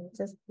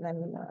 just let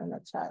me know in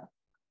the chat.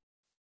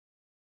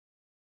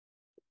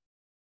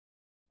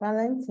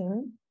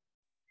 Valentine.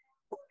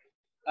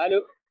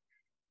 Allô?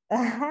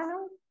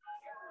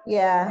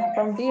 Yeah,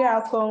 from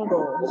DR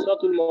Congo. Bonsoir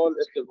tout le monde,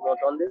 est-ce que vous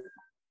m'entendez?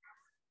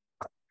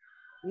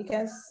 You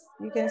can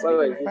speak in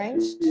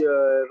French. Je suis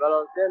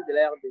Valentin de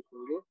la RD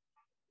Congo.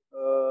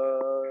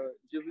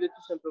 Je voulais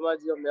tout simplement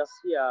dire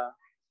merci à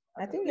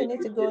I think you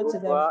need to go to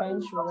the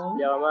French room.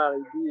 Particulièrement à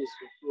Ruby et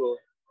surtout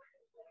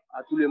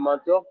à tous les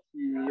mentors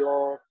qui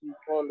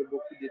prennent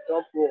beaucoup de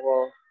temps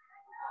pour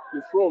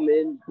nous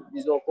former.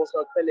 Ils ont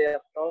concentré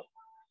leur temps.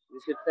 Je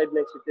sais très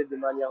bien que c'était de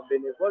manière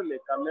bénévole, mais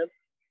quand même,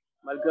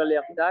 malgré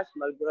leurs tâches,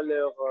 malgré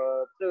leurs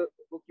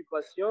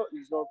préoccupations,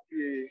 ils ont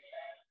pu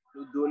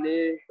nous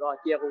donner dans la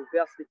cœur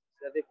ouvert ce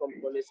qu'ils avaient comme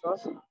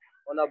connaissance.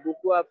 On a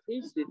beaucoup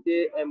appris.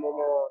 C'était un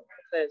moment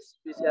très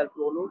spécial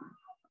pour nous.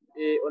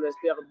 Et on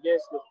espère bien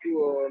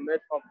surtout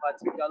mettre en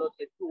pratique à notre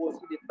tour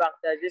aussi de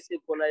partager ce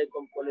qu'on a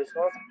comme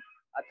connaissance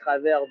à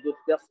travers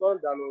d'autres personnes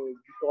dans nos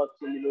différentes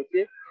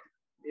communautés.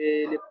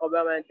 Et les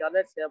problèmes à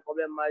Internet, c'est un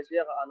problème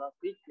majeur en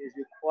Afrique. Et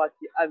je crois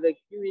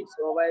qu'avec Kiwix,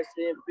 on va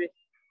essayer un peu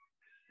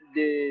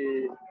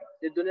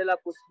de donner la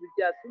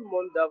possibilité à tout le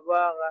monde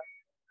d'avoir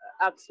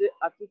accès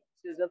à toutes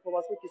ces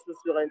informations qui sont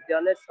sur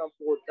Internet sans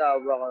pour autant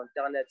avoir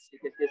Internet. C'est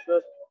quelque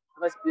chose de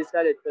très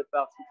spécial et très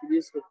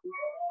particulier, surtout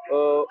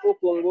au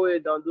Congo et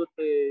dans d'autres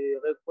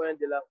recoins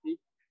de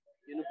l'Afrique,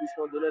 que nous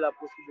puissions donner la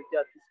possibilité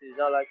à tous ces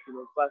gens-là qui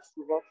n'ont pas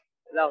souvent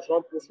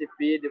l'argent pour se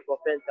payer des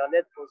forfaits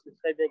Internet. On sait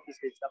très bien que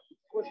ça coûte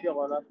trop cher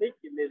en Afrique,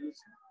 mais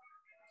aussi,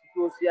 tu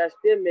peux aussi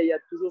acheter, mais il y a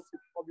toujours ce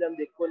problème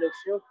de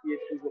connexion qui est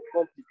toujours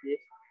compliqué.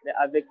 Mais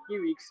avec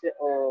Kiwix,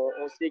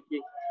 on sait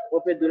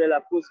qu'on peut donner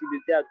la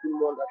possibilité à tout le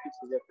monde à toutes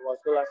ces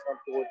informations-là sans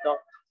pour autant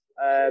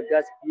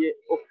gaspiller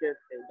aucun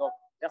frais. Donc,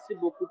 merci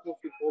beaucoup pour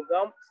ce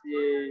programme.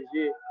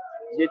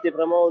 J'ai été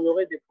vraiment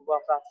honoré de pouvoir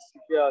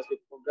participer à ce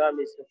programme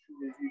et surtout,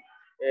 je dis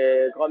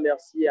grand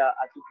merci à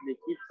toute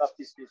l'équipe parce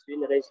que c'est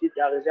une réussite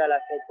d'arriver à la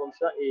fin comme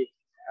ça et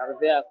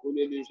arriver à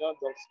coller les gens.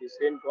 Donc,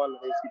 c'est une grande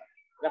réussite.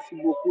 Merci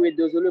beaucoup et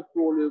désolé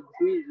pour le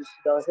bruit. Je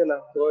suis dans un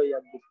endroit, il y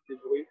a beaucoup de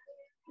bruit.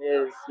 Mais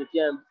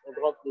c'était un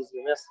grand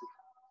plaisir. Merci.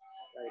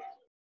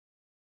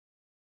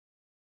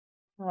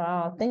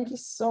 Wow, thank you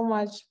so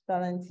much,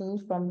 Valentine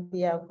from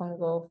DR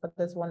Congo, for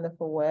those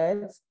wonderful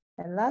words.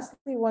 And lastly,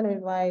 we want to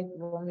invite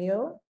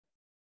Romeo.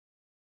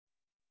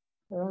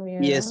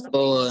 Yes,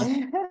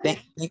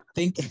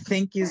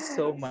 thank you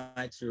so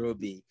much,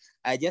 Ruby.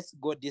 I just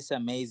got this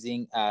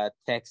amazing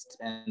text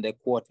and a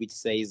quote which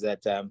says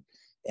that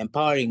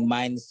empowering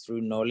minds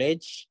through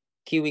knowledge,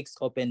 Kiwix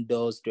open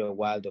doors to a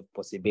world of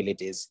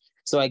possibilities.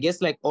 So I guess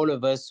like all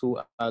of us who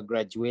are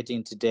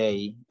graduating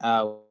today,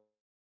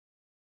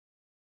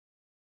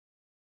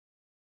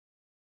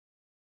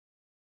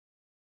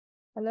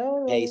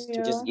 hello, is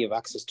to just give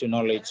access to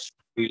knowledge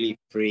really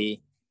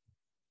free.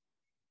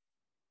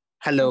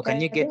 Hello, okay,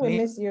 can you get me? I think we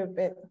missed you a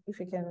bit. If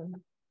you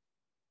can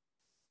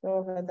go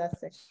over that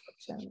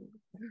section.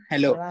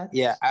 Hello.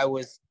 Yeah, I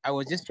was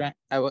just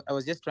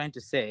trying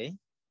to say.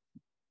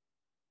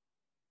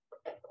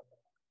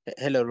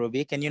 Hello,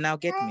 Ruby. Can you now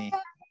get me?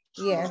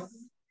 Yes,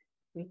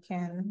 we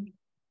can.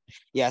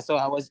 Yeah. So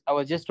I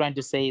was just trying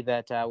to say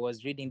that I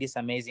was reading this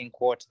amazing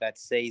quote that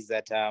says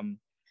that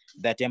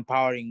that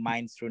empowering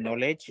minds through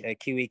knowledge,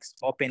 Kiwix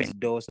opens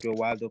doors to a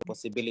world of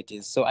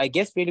possibilities. So I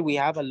guess really we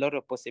have a lot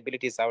of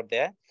possibilities out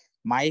there.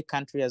 My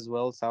country as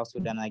well, South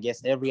Sudan, I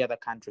guess every other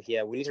country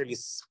here, we literally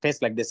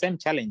face like the same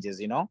challenges,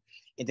 you know,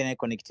 internet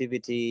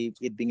connectivity,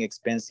 it being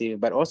expensive,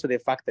 but also the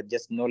fact that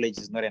just knowledge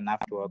is not enough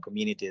to our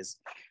communities.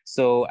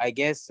 So I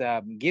guess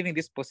giving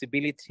this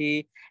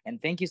possibility,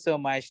 and thank you so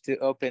much to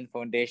Open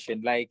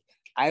Foundation. Like,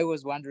 I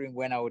was wondering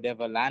when I would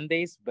ever learn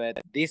this,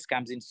 but this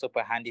comes in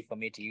super handy for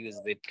me to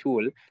use the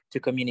tool to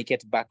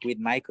communicate back with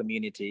my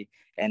community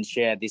and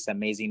share this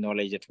amazing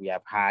knowledge that we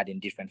have had in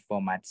different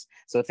formats.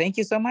 So thank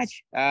you so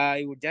much.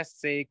 I would just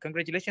say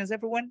congratulations,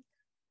 everyone.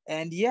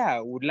 And yeah,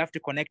 would love to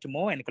connect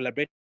more and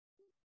collaborate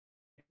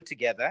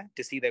together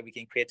to see that we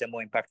can create a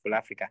more impactful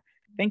Africa.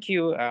 Thank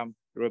you,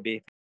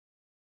 Ruby.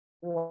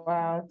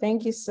 Wow,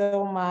 thank you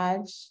so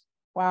much.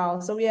 Wow,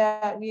 so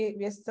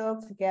we're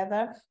still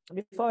together.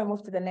 Before we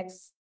move to the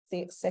next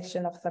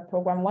section of the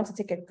program, we want to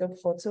take a group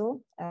photo.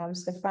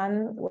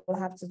 Stefan will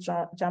have to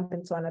jump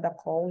into another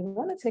call. We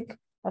want to take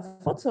a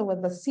photo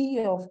with the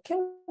CEO of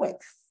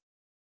Kiwix.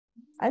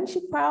 Aren't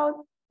you proud?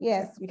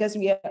 Yes, because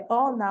we are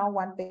all now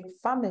one big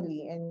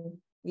family and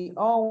we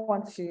all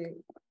want to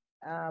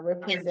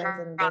represent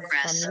in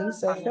this family.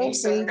 So feel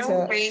free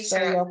to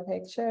show your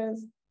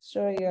pictures,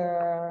 show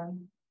your...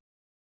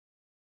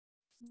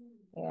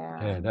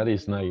 Yeah, that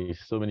is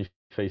nice. So many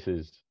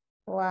faces.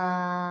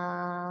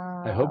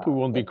 Wow. I hope we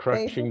won't be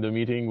crashing the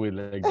meeting with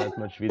like that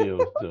much video.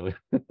 So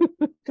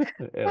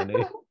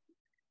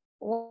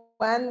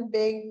One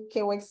big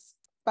Kiwix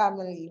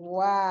family.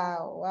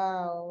 Wow,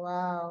 wow,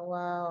 wow,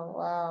 wow,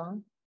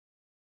 wow.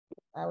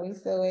 Are we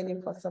still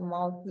waiting for some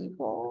more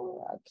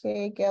people?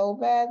 Okay,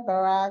 Gilbert,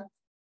 Barack,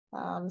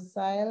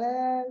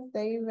 Silas,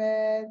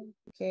 David,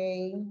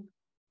 okay,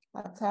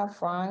 Atta,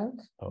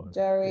 Frank,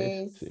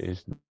 Jerry. This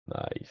is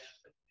nice.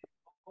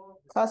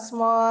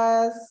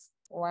 Cosmos,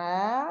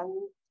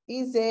 one.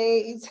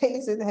 Easy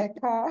is in her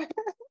car.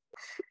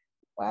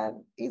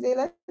 One, Easy,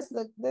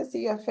 let's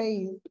see your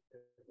face.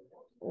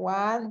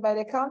 One, by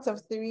the count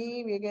of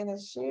three, we're gonna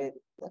shoot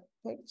the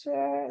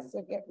picture.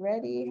 So get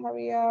ready,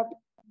 hurry up.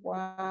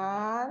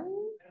 One,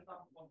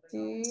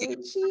 two,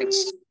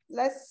 cheese.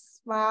 Let's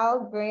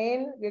smile,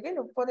 grin. We're going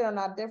to put it on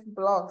our diff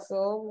blog.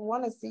 So we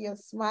want to see your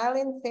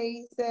smiling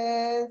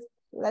faces.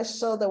 Let's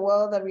show the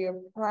world that we are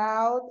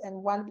proud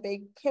and one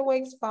big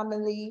Kiwix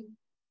family.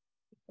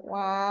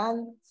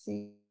 One,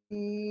 two,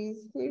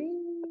 three.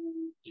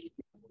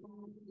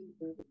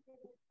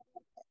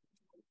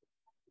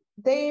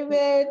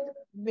 David,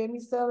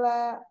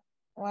 Bemisola,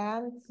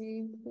 one,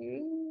 two,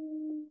 three.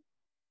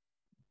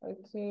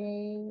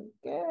 Okay,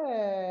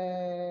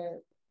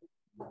 good.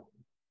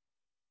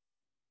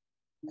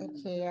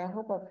 Okay, I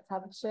hope I've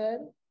captured.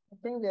 I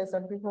think there's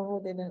some people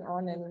who didn't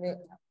on and make.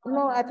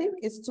 No, I think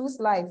it's 2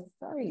 slides.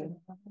 Sorry.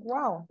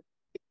 Wow.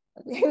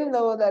 I didn't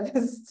know that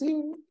it's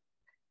 2.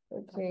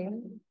 Okay.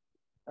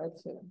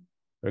 Okay.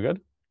 We're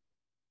good?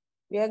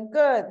 We are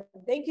good.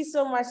 Thank you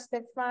so much,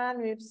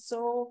 Stefan. We're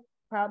so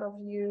proud of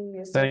you.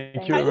 We're so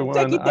Thank you, everyone.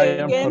 Can you take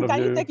it again?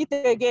 Can you take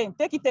it again?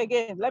 Take it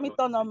again. Let me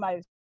turn on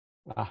my.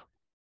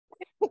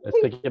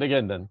 Let's take it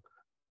again then.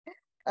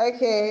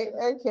 Okay,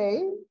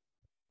 okay.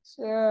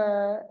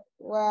 Sure.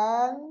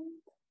 1,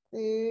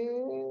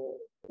 2,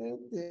 2,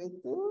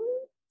 2,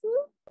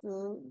 2,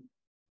 2,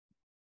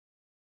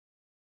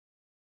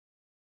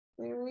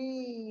 3.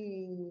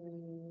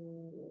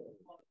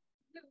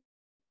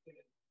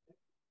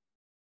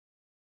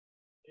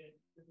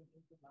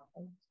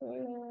 Okay,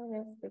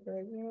 let's take it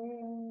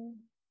again.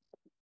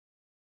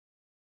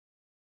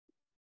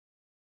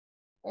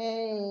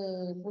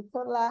 Hey,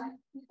 Bukola.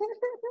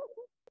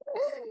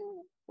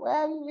 Where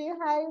have you been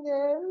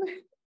hiding?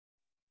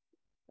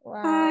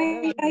 Wow,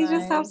 Hi, I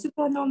just have nice. to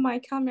turn on my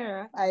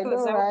camera. I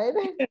know, right?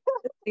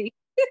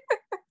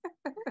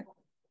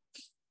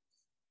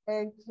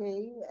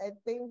 Okay, I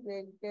think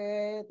we're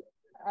good.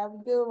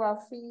 Abdul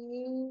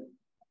Rafi.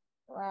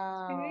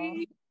 Wow.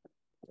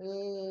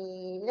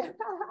 Hey.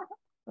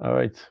 All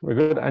right, we're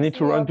good. I need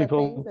to run,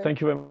 people.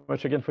 Thank you very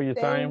much again for your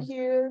time. Thank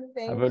you.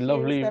 Have a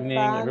lovely evening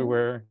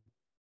everywhere.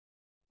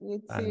 You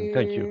too. And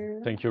thank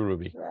you. Thank you,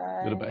 Ruby.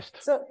 Bye. You're the best.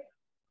 So,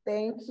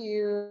 thank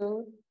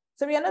you.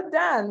 So we are not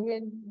done.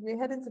 We're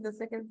heading to the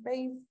second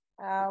phase,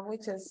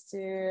 which is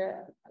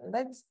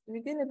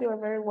we're going to do a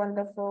very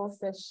wonderful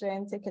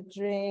session, take a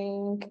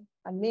drink.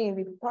 I mean,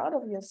 be proud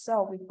of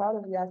yourself, be proud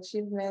of your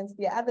achievements.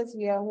 There are others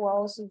here who are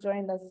also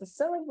joined us to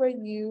celebrate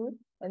you.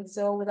 And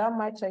so without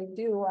much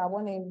ado, I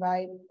want to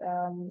invite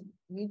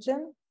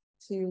Eugene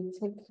to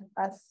take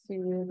us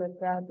to the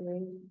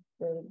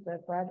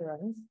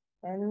graduates.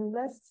 And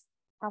let's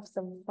have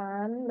some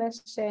fun.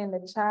 Let's share in the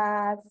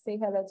chat, say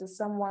hello to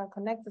someone,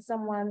 connect to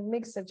someone,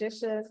 make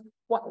suggestions.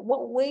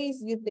 What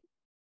ways you think?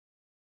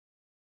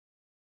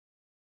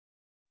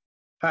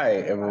 Hi,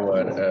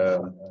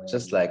 everyone.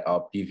 Just like our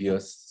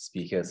previous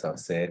speakers have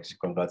said,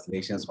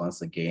 congratulations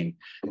once again.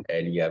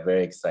 And we are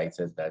very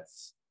excited that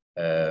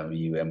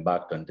you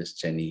embarked on this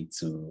journey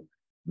to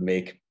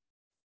make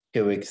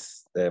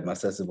Kiwix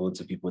accessible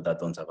to people that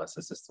don't have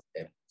access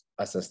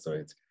to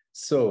it.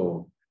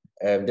 So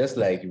just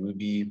like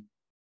Ruby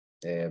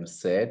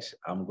said,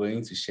 I'm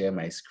going to share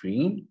my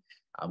screen.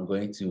 I'm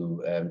going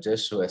to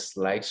just show a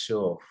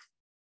slideshow of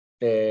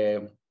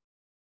the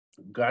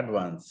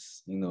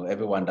graduates,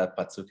 everyone that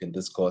partook in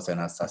this course and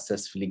has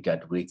successfully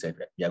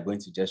graduated. We are going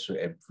to just show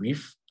a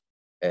brief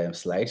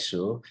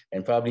slideshow,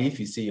 and probably if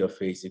you see your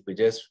face, you could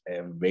just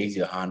raise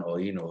your hand or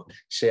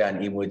share an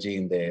emoji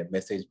in the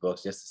message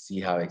box just to see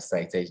how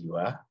excited you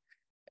are.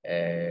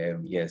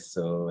 Yes,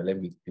 so let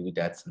me do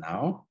that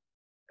now.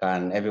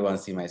 Can everyone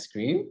see my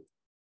screen?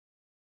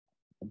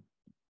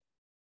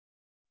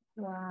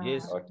 Wow.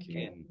 Yes,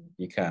 okay,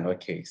 you can.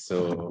 Okay,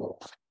 so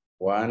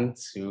 1,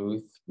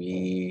 2,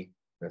 3,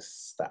 let's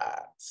start.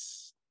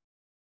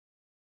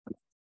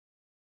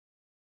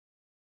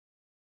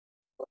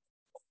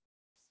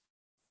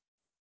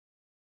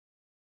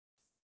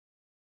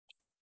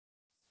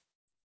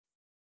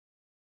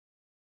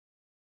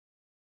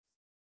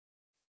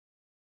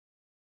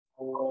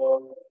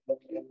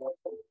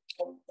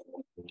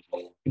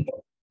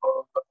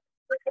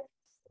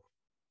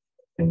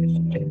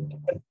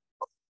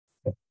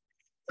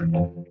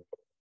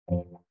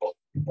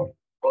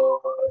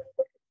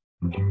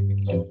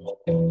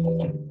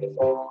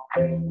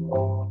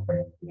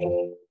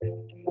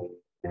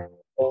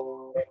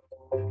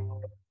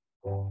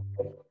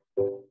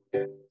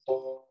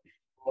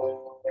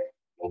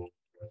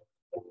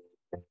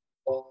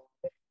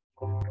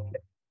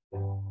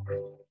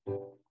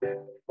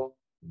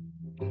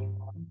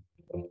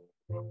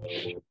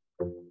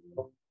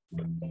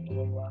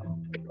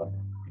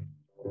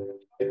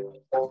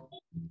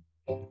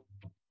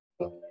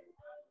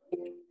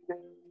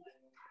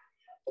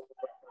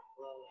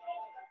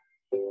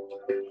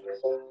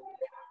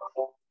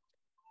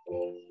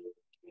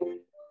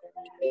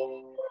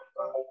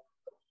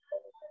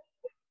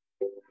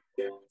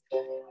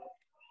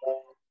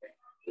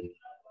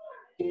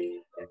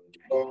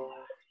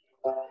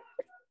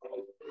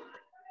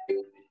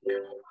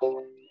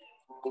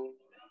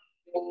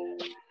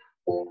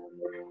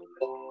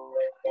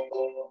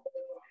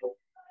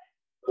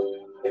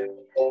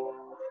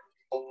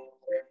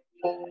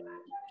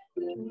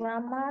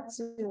 Grandma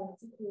too.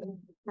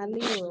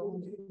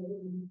 Hello.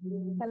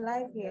 I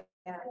like it.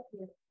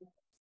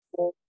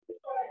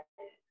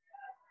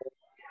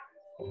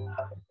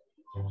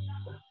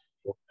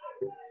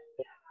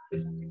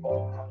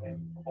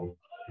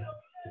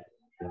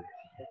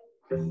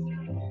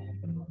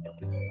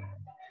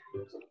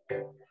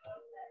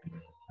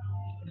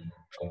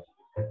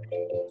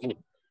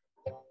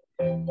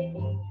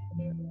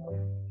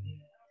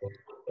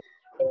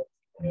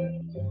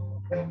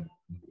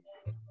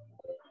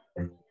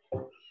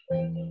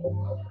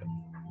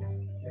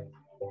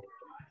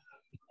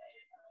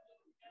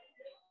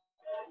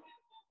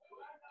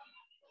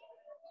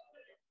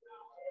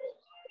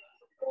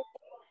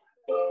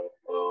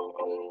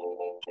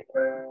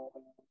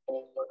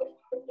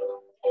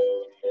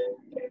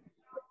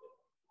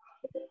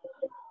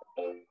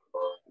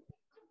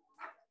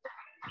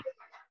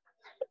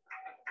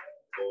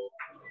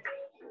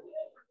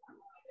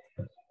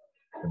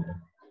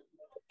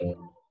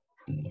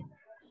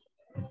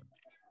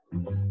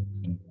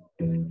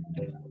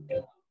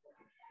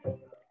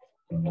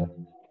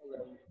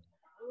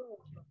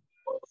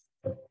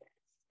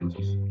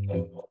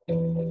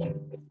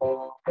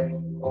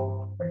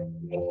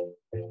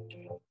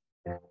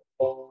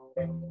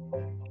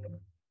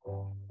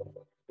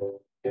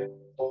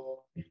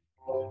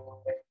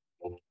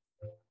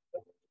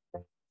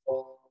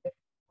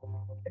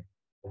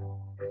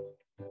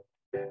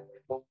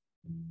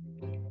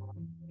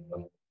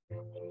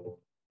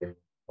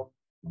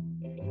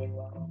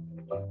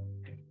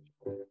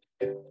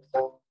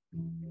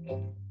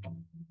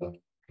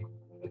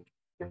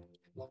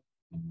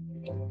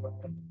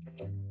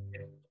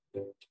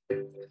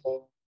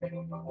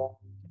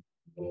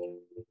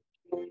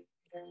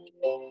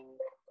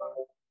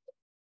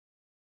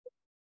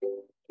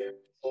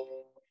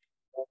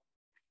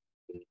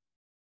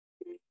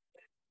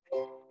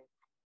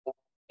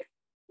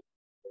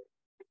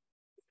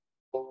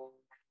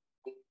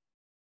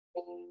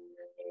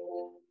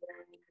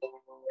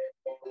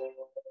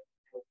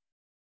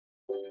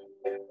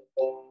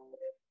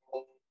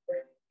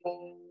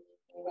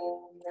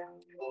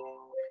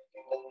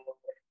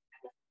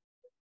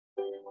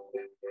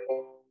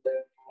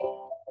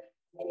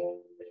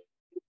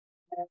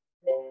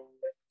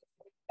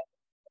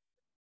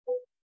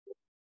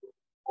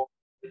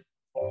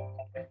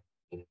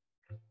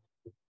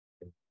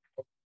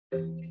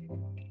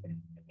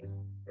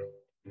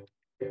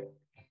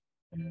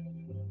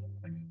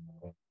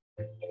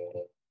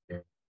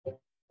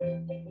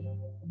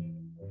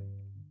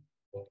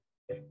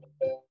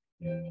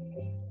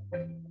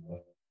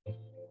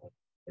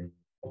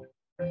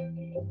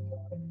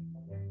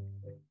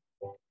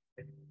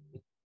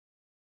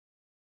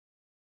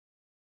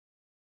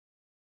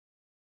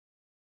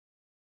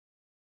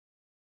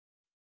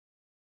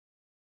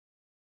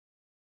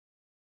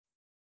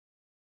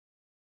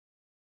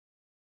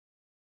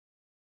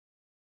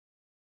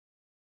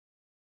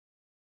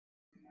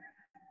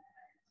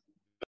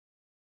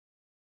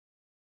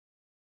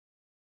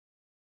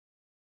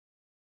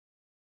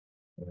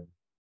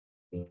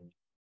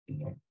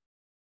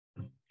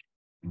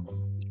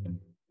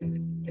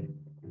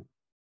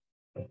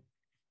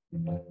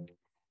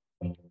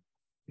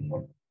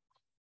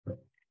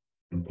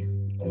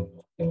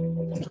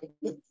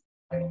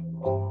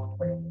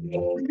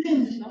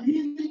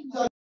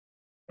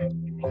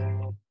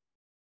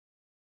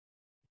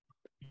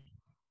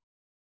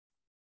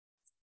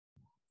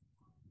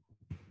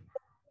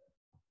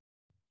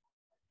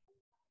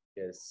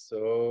 Yes,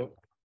 so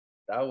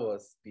that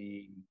was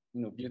the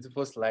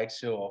beautiful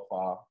slideshow of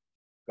our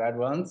grad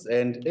ones.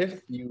 And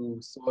if you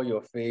saw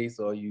your face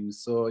or you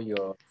saw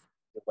your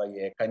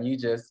can you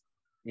just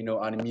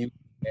unmute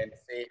and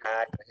say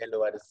hi or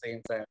hello at the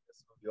same time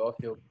so we all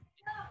feel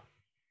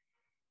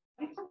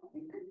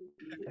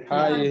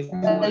Hi.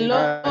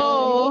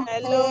 Hello.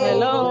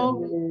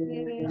 Hello.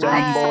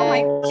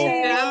 Jumbo.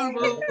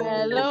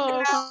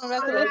 Hello.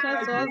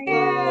 Congratulations,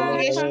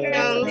 Osborne.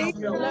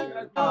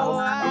 Hello.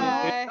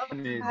 Hi.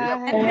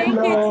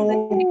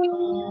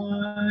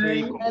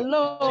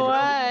 Hello.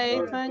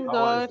 Hi. Thank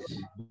God.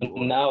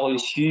 On a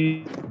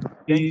reçu.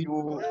 Thank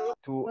you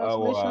to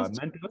our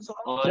mentors.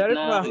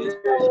 Sharifa,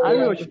 I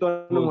know what you're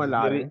talking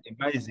about. Very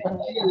amazing.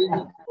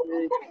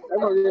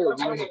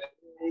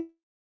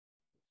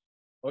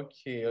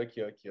 Okay.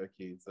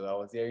 So I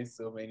was hearing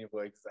so many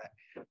voices.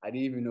 I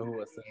didn't even know who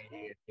was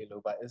saying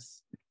hello, but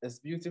it's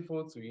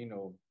beautiful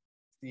to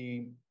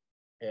see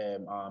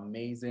our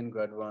amazing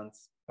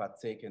graduates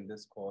partake in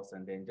this course,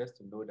 and then just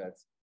to know that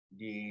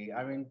they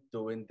aren't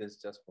doing this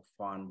just for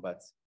fun,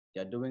 but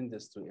they're doing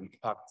this to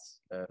impact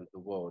the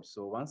world.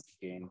 So once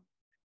again,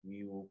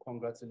 we will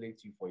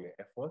congratulate you for your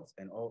efforts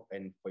and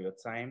for your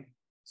time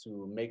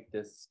to make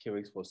this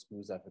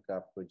Kiwix4schools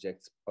Africa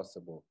project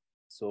possible.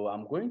 So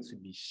I'm going to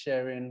be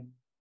sharing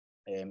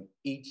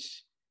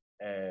each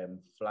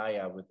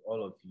flyer with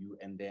all of you,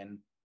 and then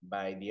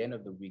by the end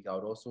of the week, I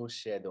would also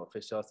share the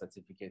official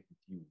certificate with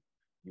you.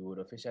 You would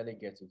officially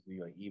get it through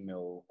your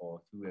email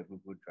or through a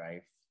Google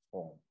Drive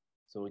form.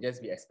 So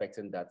just be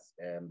expecting that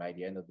by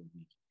the end of the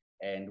week.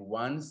 And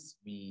once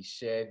we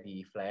share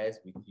the flyers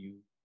with you,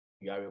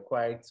 you are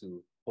required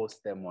to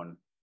post them on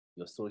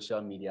your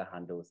social media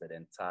handles and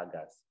then tag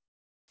us.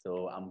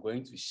 So I'm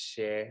going to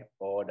share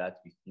all that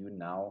with you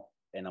now,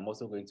 and I'm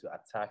also going to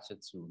attach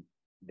it to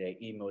the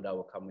email that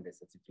will come with the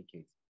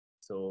certificate.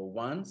 So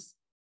once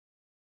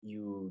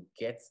you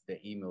get the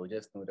email,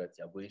 just know that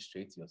you're going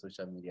straight to your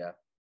social media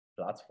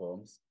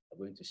platforms,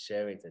 you're going to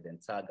share it and then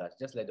tag us.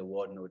 Just let the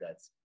world know that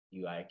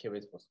you are a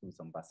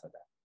Kiwix4schools ambassador.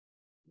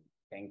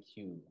 Thank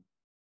you.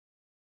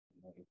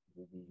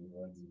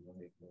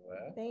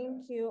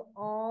 Thank you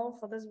all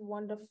for this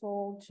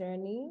wonderful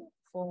journey,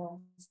 for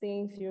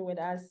staying through with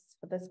us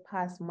for this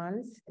past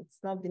months. It's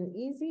not been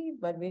easy,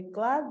 but we're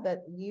glad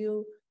that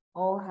you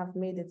all have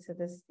made it to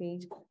this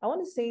stage. I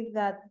want to say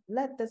that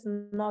let this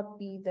not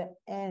be the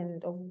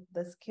end of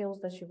the skills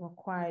that you've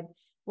acquired.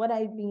 Whether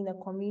it be in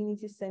a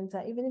community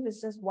center, even if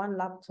it's just one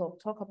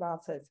laptop, talk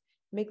about it,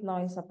 make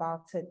noise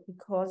about it,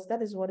 because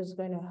that is what is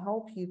going to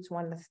help you to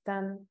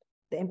understand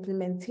the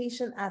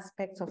implementation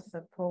aspect of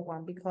the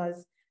program,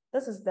 because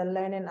this is the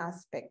learning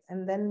aspect.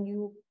 And then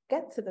you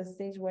get to the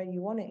stage where you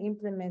want to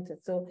implement it.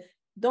 So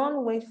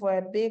don't wait for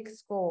a big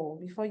school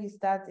before you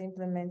start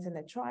implementing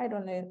it. Try it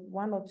on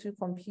one or two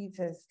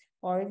computers,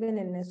 or even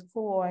in a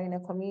school or in a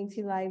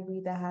community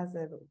library that has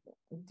a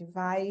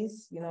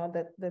device,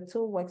 the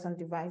tool works on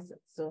devices.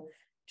 So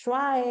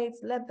try it,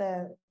 let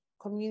the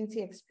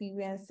community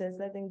experiences,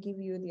 let them give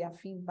you their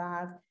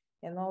feedback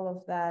and all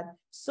of that,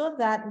 so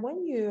that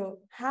when you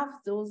have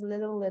those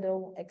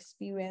little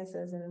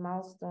experiences and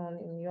milestone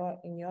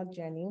in your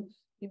journey,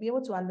 you'll be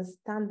able to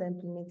understand the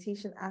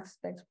implementation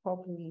aspect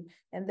properly.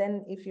 And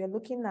then if you're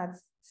looking at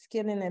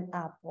scaling it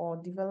up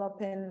or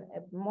developing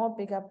a more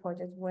bigger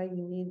project where you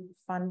need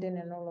funding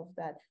and all of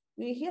that,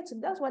 we're here to,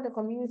 that's why the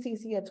community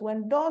is here to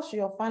endorse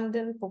your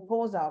funding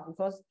proposal,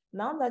 because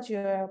now that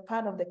you're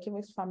part of the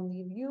Kiwix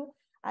family,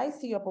 I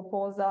see your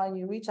proposal and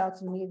you reach out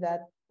to me that,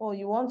 oh,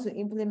 you want to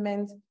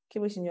implement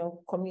Kiwix in your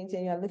community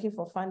and you're looking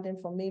for funding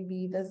for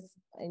maybe this,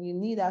 and you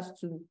need us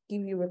to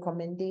give you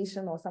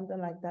recommendation or something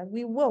like that,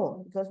 we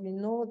will, because we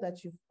know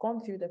that you've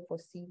gone through the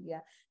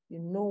procedure, you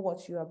know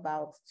what you're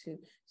about to.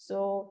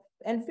 So,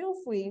 and feel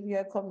free,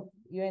 if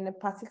you're in a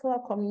particular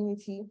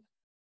community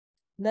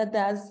that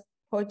does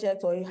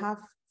project, or you have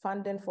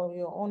funding for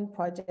your own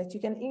project, you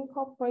can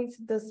incorporate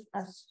this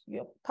as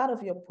your part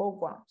of your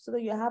program, so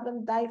that you're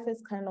having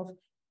diverse kind of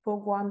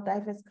program,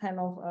 diverse kind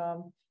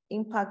of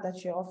impact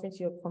that you're offering to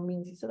your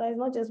community. So that it's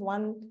not just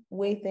one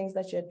way things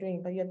that you're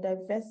doing, but you're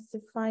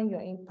diversifying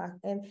your impact.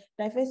 And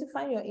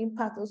diversifying your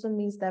impact also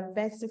means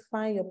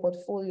diversifying your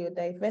portfolio,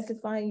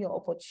 diversifying your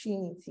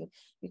opportunity,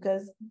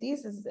 because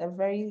this is a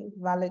very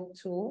valid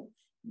tool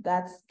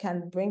that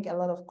can bring a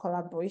lot of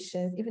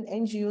collaborations. Even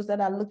NGOs that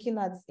are looking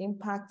at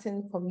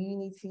impacting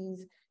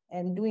communities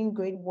and doing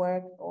great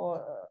work,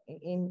 or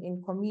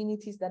in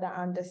communities that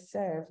are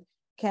underserved,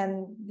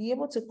 can be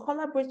able to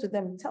collaborate with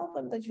them, tell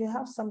them that you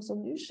have some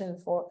solution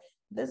for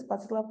this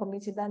particular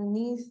community that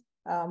needs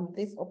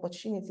this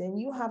opportunity, and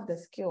you have the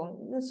skill.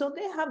 So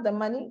they have the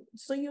money,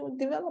 so you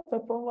develop a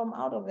program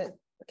out of it.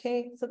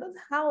 Okay, so that's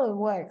how it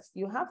works.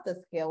 You have the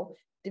skill,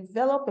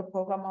 develop a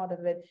program out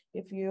of it.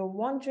 If you're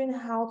wondering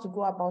how to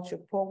go about your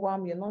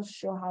program, you're not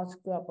sure how to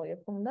go about your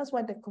program, that's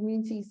why the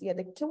community is here.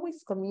 The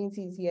Kiwix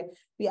community is here.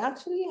 We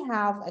actually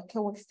have a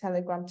Kiwix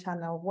Telegram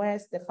channel where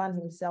Stefan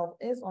himself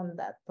is on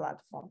that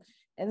platform.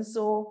 And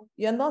so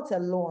you're not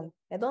alone.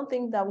 I don't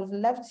think that we've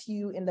left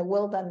you in the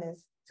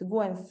wilderness to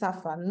go and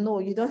suffer. No,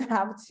 you don't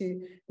have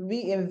to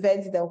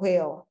reinvent the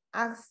wheel.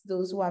 Ask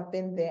those who have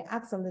been there,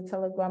 ask on the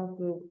Telegram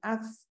group,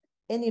 ask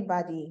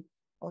anybody,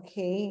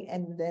 okay?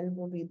 And then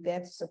we'll be there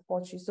to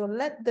support you. So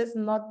let this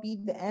not be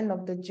the end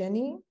of the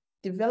journey.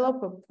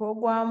 Develop a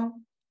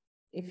program.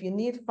 If you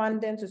need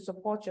funding to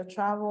support your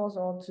travels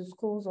or to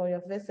schools or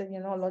your visit,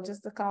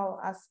 logistical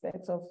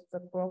aspects of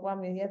the program,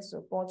 we're here to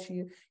support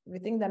you. If you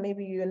think that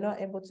maybe you're not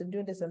able to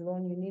do this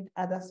alone, you need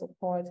other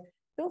support,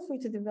 feel free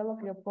to develop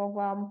your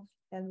program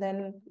and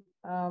then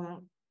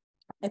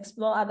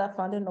explore other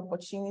funding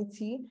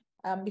opportunity.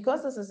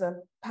 Because this is a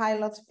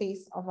pilot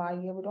phase of our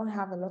year, we don't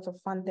have a lot of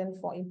funding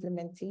for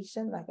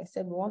implementation. Like I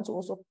said, we want to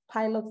also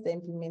pilot the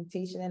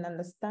implementation and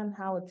understand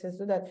how it is,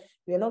 so that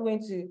we're not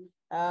going to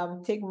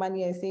take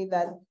money and say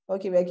that,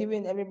 okay, we're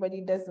giving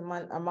everybody this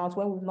amount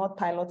when we've not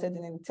piloted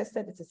and then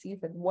tested it to see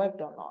if it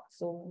worked or not.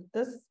 So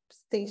this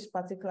stage,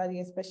 particularly,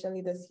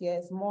 especially this year,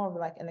 is more of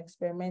like an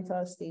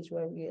experimental stage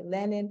where we're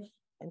learning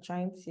and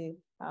trying to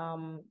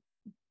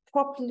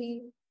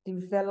properly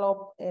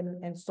develop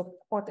and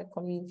support the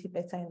community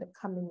better in the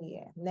coming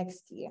year,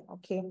 next year,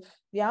 okay?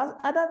 There are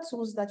other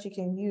tools that you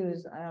can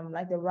use,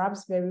 like the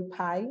Raspberry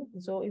Pi.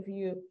 So if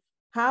you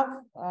have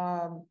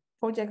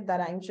projects that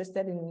are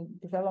interested in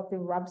developing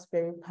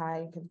Raspberry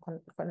Pi, you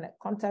can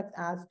contact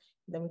us,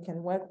 then we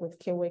can work with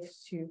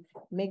Kiwix to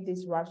make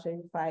this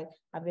Raspberry Pi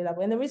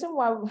available. And the reason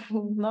why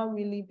we've not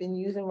really been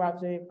using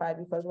Raspberry Pi,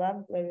 because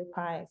Raspberry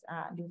Pis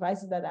are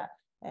devices that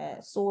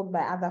are sold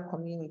by other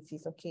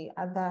communities, okay,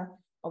 other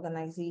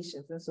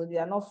organizations, and so they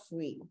are not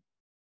free.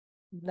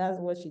 That's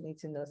what you need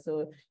to know.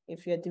 So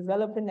if you're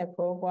developing a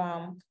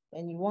program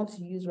and you want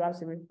to use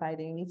Raspberry Pi,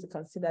 then you need to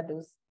consider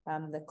those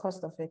the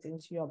cost of it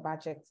into your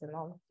budget and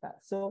all of that.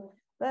 So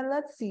then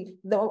let's see.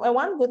 The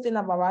one good thing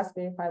about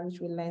Raspberry Pi, which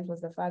we learned,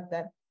 was the fact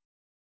that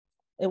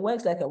it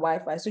works like a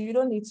Wi-Fi. So you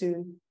don't need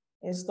to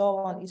install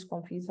on each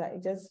computer.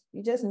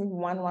 You just need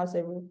one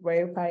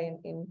Raspberry Pi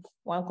in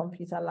one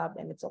computer lab,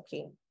 and it's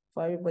okay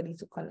for everybody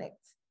to connect.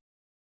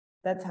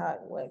 That's how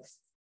it works.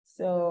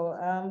 So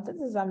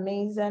this is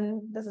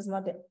amazing. This is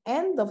not the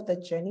end of the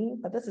journey,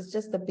 but this is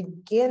just the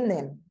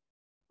beginning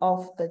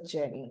of the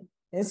journey.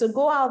 And so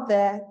go out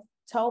there,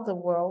 tell the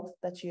world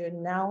that you're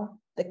now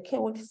the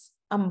Kiwix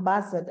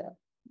ambassador,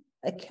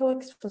 a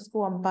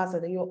Kiwix4Schools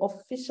ambassador. You're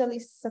officially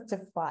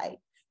certified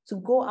to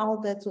go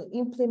out there to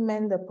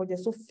implement the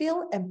project. So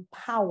feel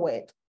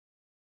empowered.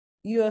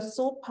 You are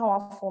so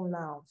powerful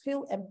now.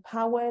 Feel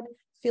empowered,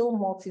 feel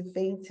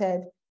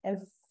motivated,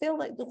 and feel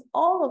like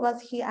all of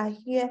us here are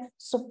here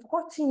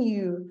supporting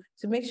you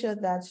to make sure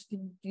that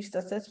you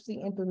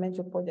successfully implement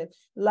your project.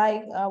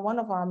 Like one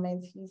of our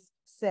mentees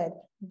said,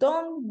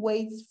 don't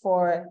wait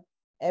for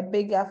a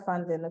bigger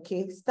funding,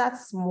 okay? Start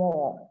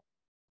small.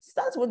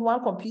 Start with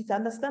one computer,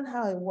 understand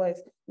how it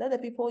works. Let the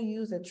people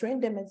use it, train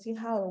them and see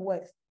how it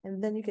works.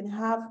 And then you can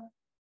have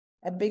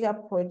a bigger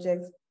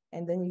project,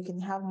 and then you can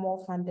have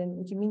more funding.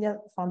 Wikimedia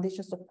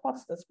Foundation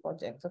supports this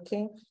project,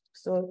 okay?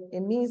 So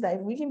it means that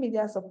if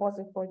Wikimedia supports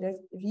the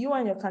project, if you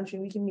and your country,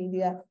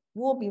 Wikimedia,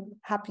 will be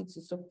happy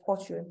to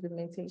support your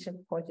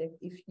implementation project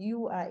if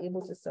you are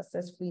able to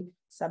successfully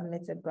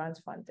submit a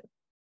grant funding.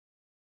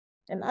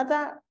 And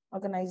other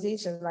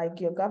organizations like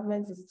your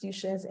government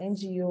institutions,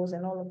 NGOs,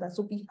 and all of that.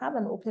 So we have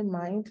an open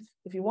mind.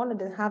 If you wanted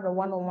to have a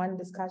one-on-one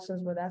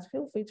discussions with us,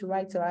 feel free to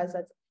write to us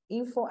at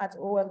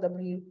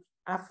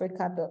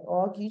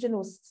info@ofwafrica.org. Eugene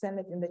will send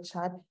it in the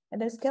chat,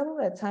 and then schedule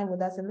a time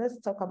with us and let's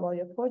talk about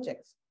your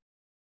projects.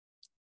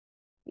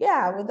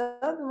 Yeah,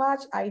 without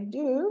much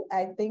ado,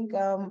 I think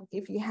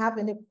if you have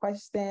any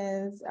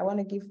questions, I want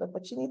to give the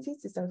opportunity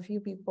to some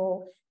few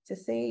people to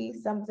say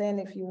something.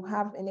 If you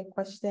have any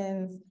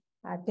questions,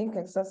 I think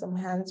I saw some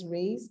hands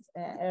raised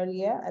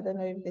earlier. I don't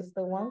know if they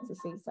still want to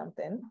say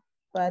something,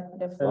 but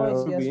the floor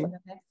is yours for the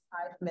next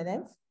 5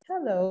 minutes.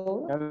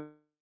 Hello.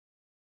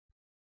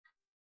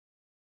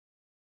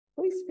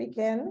 Who is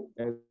speaking?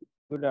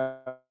 Good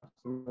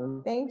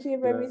afternoon. Thank you,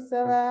 Baby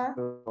Silla.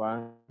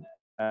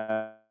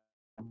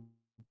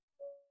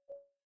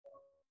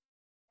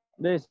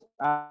 This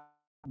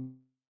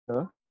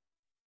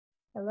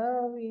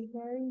Hello, we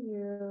hear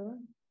you.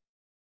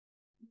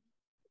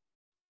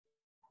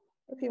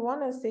 If you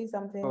want to say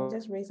something,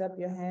 just raise up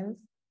your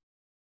hands.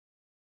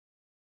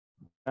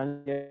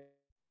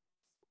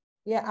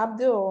 Yeah,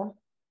 Abdul.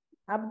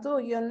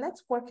 Abdul, your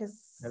network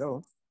is...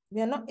 Hello.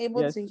 We are not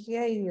able to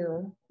hear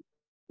you.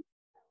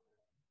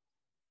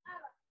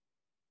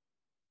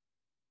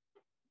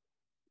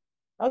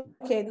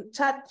 Okay,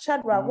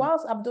 Chadra,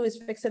 whilst Abdul is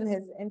fixing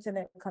his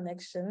internet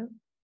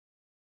connection,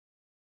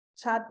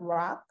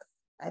 Chadra,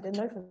 I don't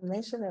know if you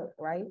mentioned it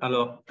right.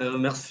 Alors,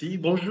 merci.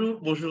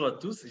 Bonjour à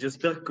tous.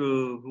 J'espère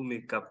que vous me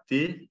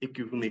captez et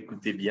que vous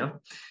m'écoutez bien.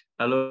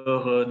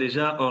 Alors,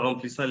 déjà, en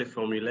remplissant les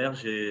formulaires,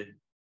 je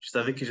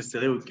savais que je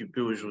serais occupé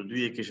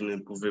aujourd'hui et que je ne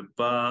pouvais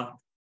pas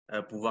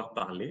pouvoir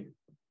parler.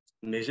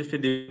 Mais j'ai fait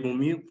des mon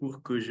mieux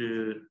pour que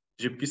je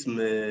puisse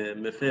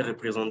me faire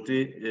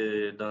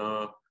représenter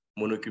dans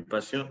mon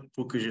occupation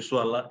pour que je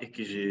sois là et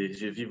que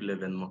je vive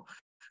l'événement.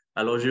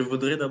 Alors, je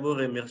voudrais d'abord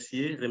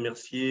remercier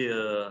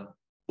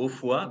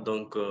OFWA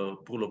donc,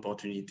 pour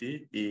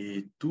l'opportunité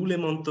et tous les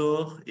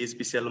mentors et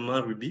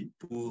spécialement Ruby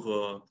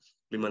pour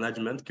le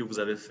management que vous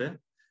avez fait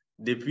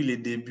depuis les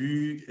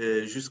débuts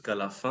jusqu'à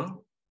la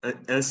fin,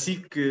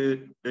 ainsi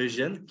que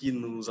Eugène qui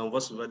nous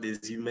envoie souvent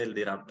des emails,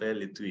 des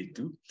rappels et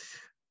tout.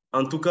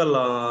 En tout cas,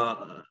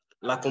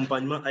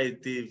 l'accompagnement a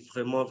été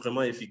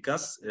vraiment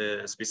efficace,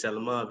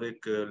 spécialement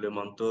avec le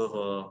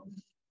mentor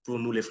pour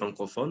nous les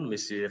francophones, M.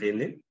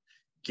 René,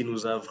 qui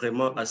nous a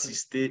vraiment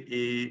assisté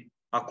et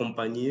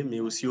accompagné, mais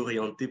aussi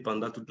orienté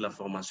pendant toute la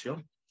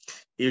formation.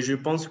 Et je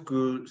pense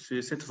que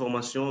cette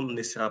formation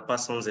ne sera pas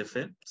sans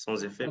effet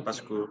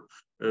parce que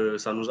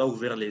ça nous a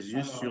ouvert les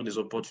yeux sur des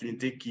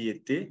opportunités qui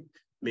étaient,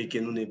 mais que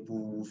nous ne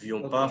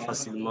pouvions pas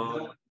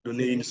facilement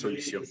donner une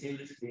solution.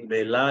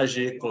 Mais là,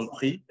 j'ai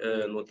compris,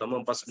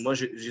 notamment parce que moi,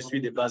 je suis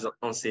de base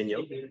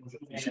enseignant.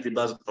 Je suis de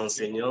base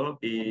enseignant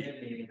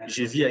et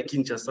je vis à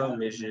Kinshasa,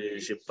 mais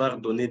je pars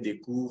donner des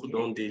cours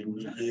dans des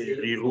milieux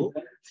ruraux.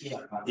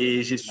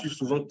 Et je suis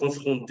souvent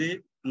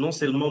confronté, non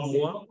seulement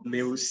moi,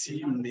 mais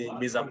aussi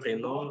mes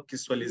apprenants, que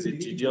ce soit les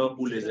étudiants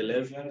ou les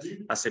élèves,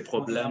 à ces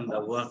problèmes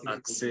d'avoir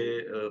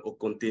accès au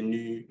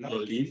contenu en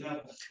ligne.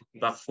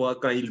 Parfois,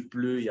 quand il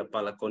pleut, il n'y a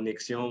pas la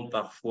connexion.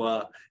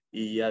 Parfois,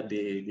 il y a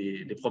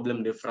des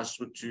problèmes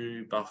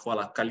d'infrastructure. Parfois,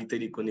 la qualité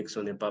des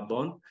connexions n'est pas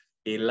bonne.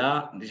 Et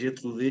là, j'ai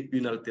trouvé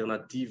une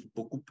alternative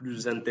beaucoup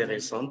plus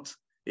intéressante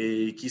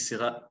et qui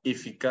sera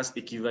efficace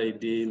et qui va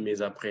aider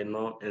mes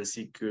apprenants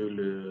ainsi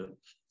que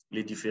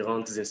les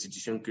différentes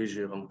institutions que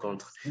je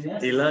rencontre.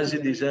 Et là, j'ai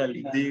déjà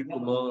l'idée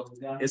comment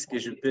est-ce que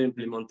je peux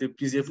implémenter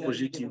plusieurs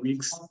projets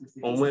Kiwix,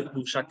 au moins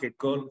pour chaque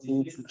école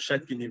ou pour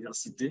chaque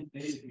université,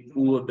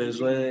 ou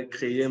besoin de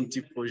créer un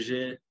petit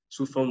projet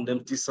sous forme d'un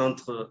petit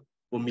centre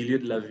au milieu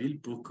de la ville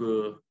pour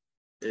que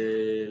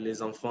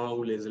les enfants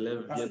ou les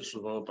élèves viennent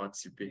souvent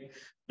participer.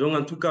 Donc,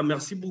 en tout cas,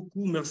 merci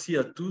beaucoup. Merci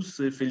à tous.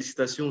 Et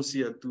félicitations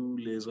aussi à tous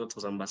les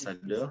autres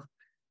ambassadeurs.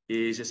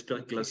 Et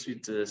j'espère que la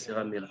suite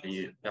sera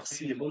merveilleuse.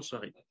 Merci et bonne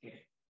soirée.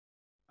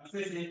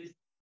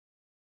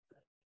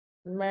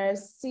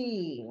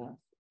 Merci.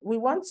 We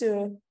want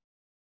to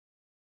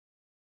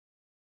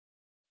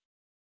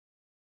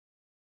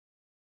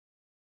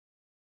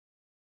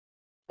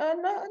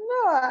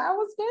no, I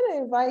was going to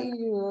invite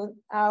you.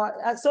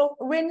 So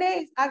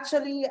Renee is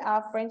actually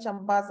our French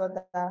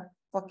ambassador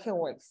for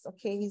Kiwix.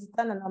 Okay, he's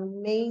done an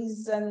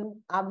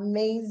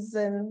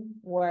amazing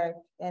work,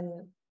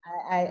 and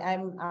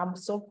I'm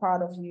so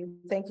proud of you.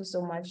 Thank you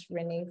so much,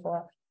 Renee,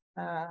 for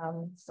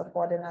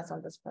supporting us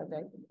on this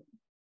project.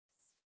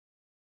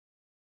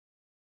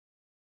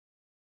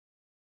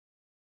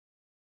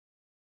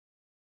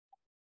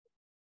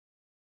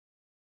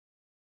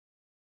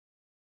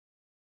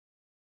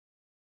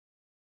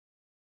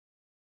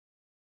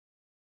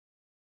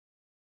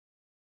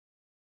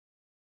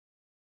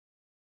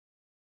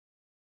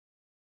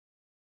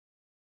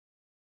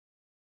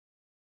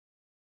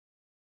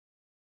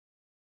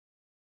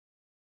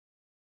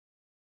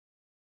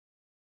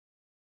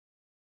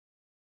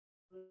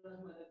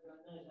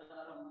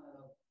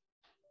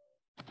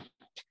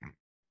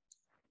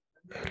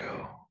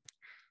 Hello.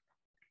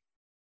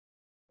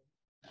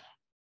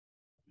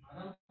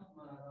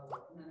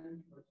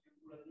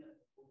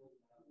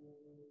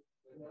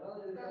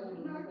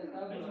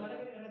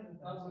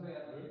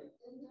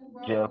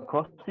 Their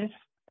courses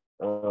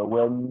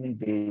when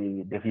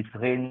there is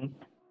rain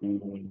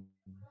in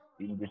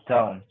the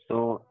town.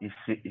 So he's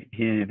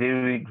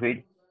very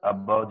great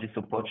about this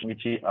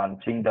opportunity and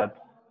think that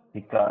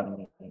he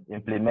can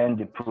implement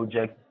the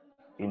project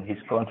in his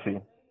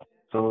country.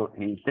 So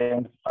he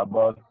thinks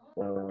about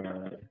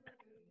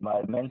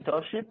my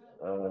mentorship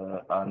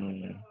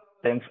and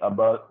thanks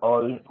about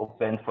all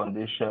Open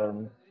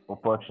Foundation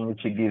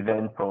opportunity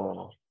given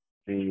for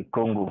the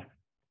Congo.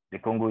 The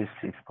Congo is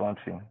his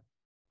country.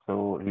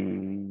 So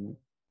he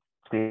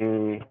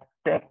say,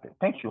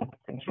 thank you.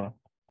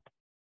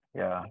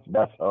 Yeah,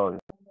 that's all.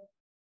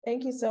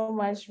 Thank you so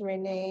much,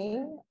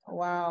 Renee.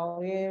 Wow,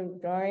 we're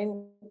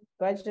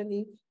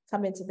gradually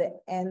coming to the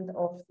end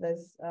of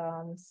this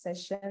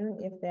session.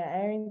 If there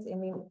aren't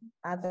any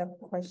other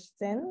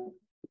questions,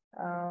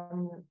 are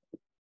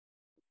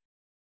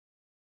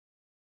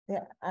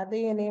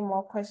there any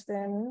more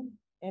questions?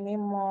 Any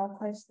more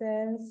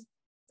questions?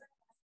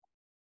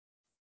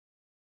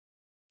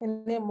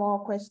 Any more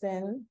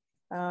questions?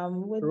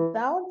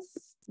 Hello?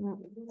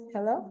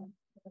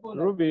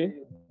 Ruby.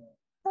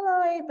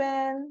 Hello,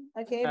 Eben.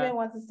 Okay, Eben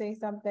wants to say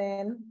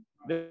something.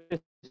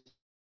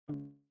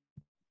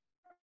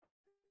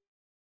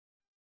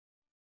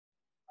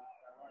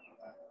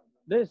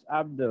 This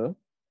Abdul.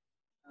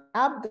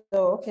 Abdul,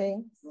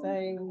 okay.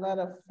 Sorry, a lot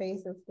of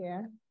faces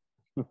here.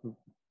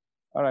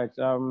 All right.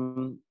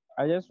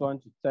 I just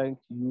want to thank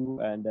you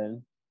and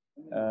then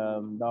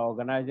the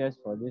organizers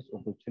for this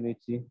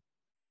opportunity.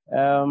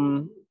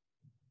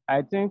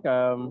 I think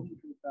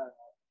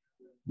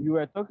you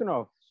were talking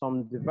of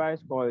some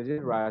device called, is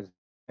it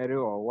Raspberry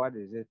or what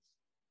is it?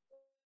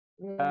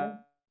 Yeah.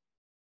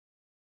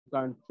 You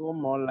can throw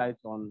more light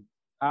on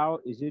how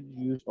is it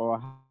used or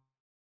how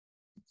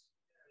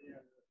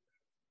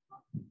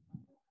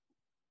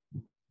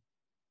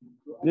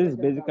this is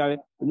basically,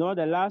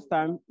 the last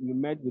time we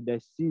met with the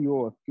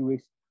CEO of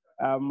Kiwix,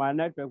 my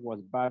network was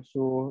bad.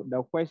 So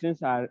the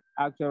questions I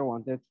actually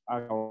wanted to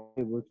ask, I was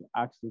able to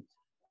ask it.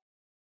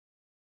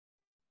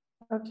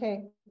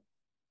 Okay.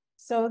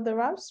 So the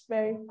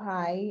Raspberry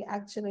Pi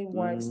actually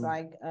works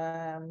like,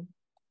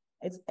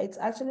 it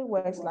actually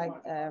works like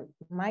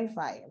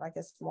MiFi, like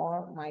a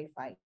small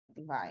MiFi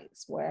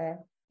device where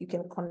you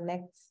can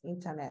connect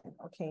internet,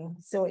 okay?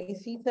 So it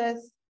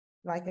features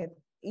like an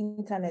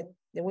internet,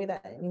 the way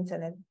that an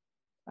internet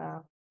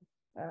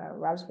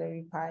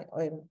Raspberry Pi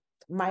or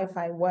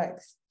MiFi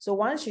works. So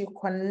once you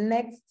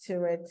connect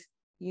to it,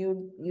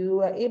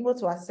 you are able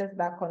to access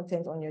that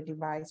content on your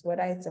device,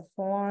 whether it's a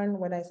phone,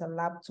 whether it's a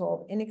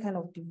laptop, any kind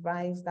of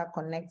device that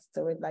connects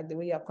to it, like the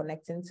way you're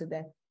connecting to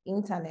the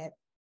internet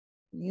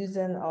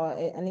using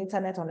an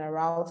internet on a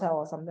router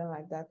or something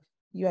like that.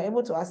 You are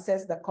able to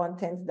access the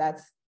content that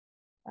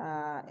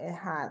it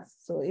has.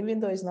 So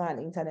even though it's not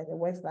an internet, it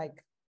works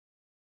like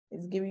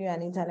it's giving you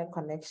an internet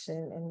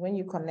connection. And when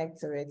you connect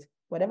to it,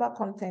 whatever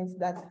content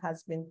that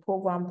has been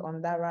programmed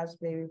on that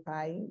Raspberry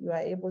Pi, you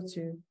are able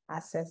to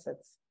access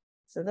it.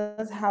 So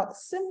that's how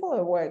simple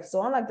it works.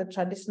 So unlike the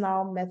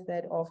traditional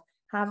method of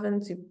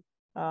having to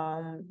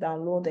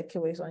download the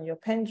Kiwix on your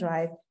pen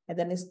drive and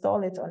then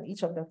install it on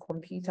each of the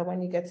computer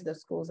when you get to the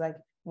schools, like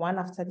one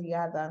after the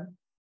other,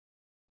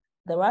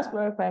 The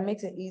Raspberry Pi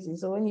makes it easy.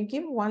 So when you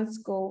give one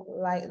school,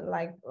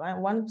 like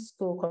one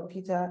school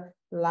computer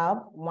lab,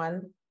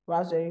 one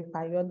Raspberry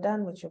Pi, you're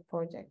done with your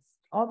projects.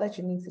 All that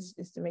you need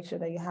is to make sure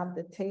that you have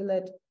the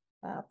tailored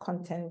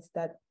content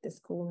that the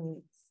school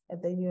needs,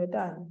 and then you're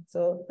done.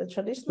 So the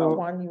traditional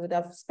one, you would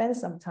have spent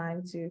some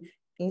time to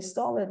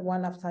install it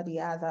one after the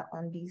other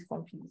on these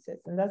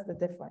computers, and that's the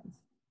difference.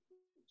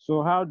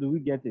 So how do we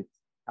get it?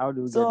 How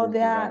do we so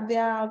get it?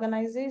 there are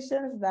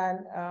organizations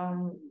that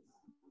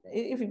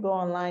if you go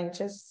online,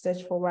 just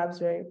search for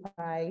Raspberry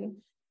Pi.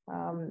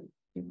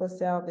 People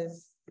sell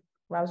this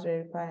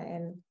Raspberry Pi,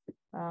 and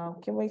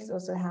Kiwix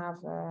also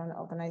have an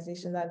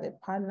organization that they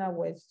partner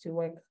with to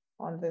work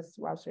on this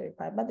Raspberry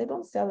Pi, but they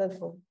don't sell it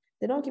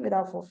they don't give it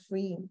out for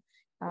free.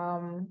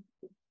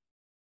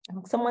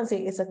 Someone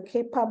say it's a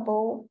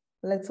capable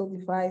little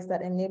device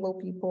that enable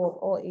people of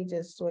all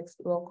ages to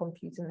explore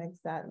computing.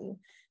 Exactly.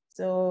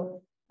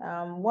 So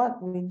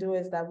what we do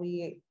is that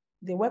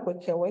they work with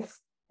Kiwix,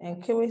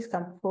 and Kiwix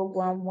can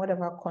program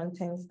whatever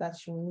contents that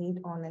you need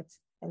on it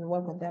and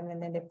work with them,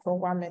 and then they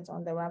program it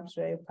on the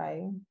Raspberry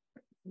Pi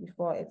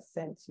before it's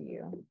sent to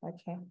you.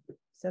 Okay,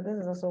 so this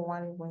is also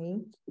one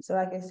way. So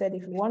like I said,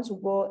 if you want to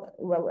go,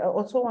 well,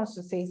 Otto wants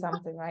to say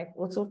something, right?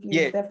 Otto,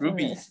 please,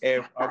 Ruby,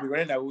 I'll be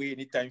running away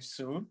anytime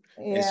soon.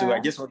 Yeah. And so I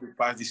just want to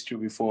pass this through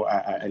before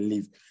I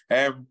leave.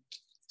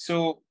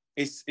 So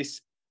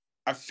it's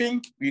I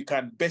think we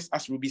can best,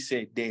 as Ruby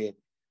said, the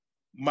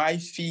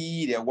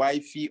MiFi, the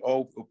Wi-Fi,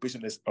 all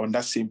operations on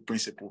that same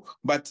principle.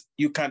 But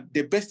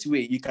the best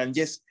way, you can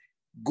just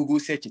Google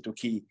search it,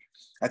 okay?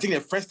 I think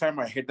the first time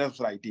I heard that's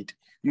what I did.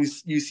 You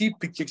see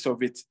pictures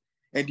of it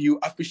and you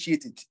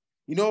appreciate it.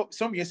 You know,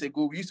 some years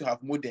ago, we used to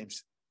have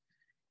modems.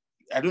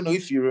 I don't know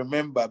if you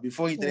remember,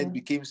 before internet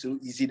became so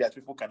easy that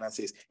people can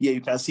access. Yeah,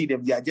 you can see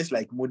them. They are just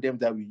like modems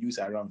that we use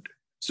around.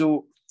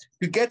 So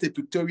you get a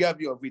pictorial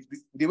view of it.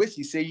 The way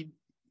she's saying,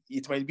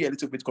 it might be a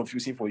little bit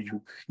confusing for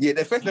you. Yeah,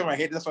 the first time I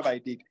heard that's what I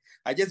did.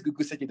 I just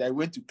Google searched it. I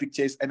went to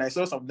pictures and I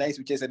saw some nice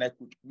pictures and I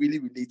could really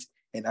relate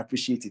and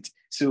appreciate it.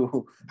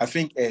 So I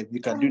think you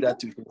can do that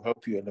to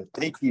help you a lot.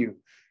 Thank you.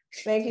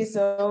 Thank you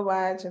so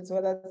much. It's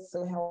well, that's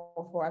so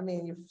helpful. I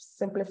mean, you've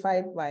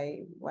simplified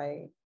my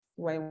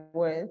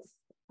words.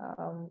 I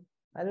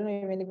don't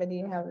know if anybody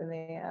has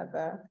any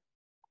other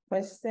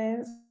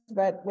questions,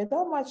 but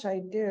without much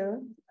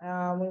ado,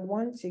 we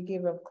want to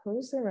give a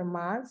closing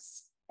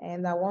remarks,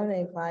 and I want to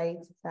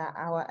invite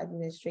our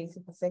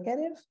administrative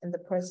executive in the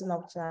person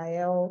of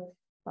Jael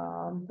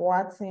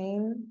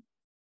Boateng,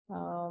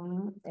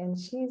 and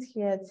she's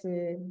here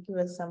to give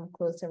us some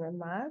closing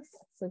remarks.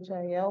 So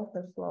Jael,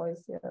 the floor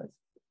is yours.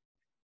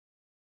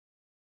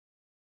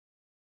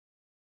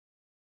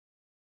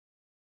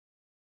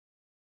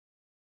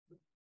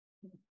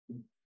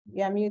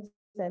 You're muted.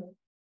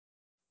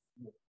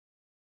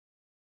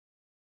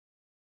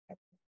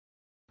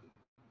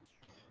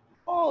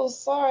 Oh,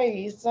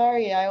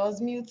 sorry, I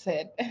was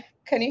muted.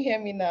 Can you hear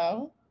me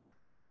now?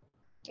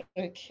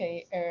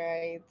 Okay, all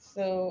right.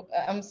 So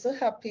I'm so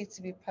happy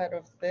to be part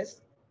of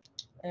this.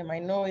 I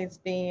know it's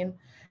been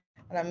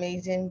an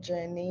amazing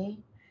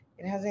journey.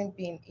 It hasn't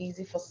been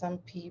easy for some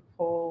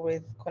people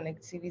with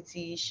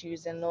connectivity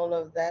issues and all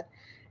of that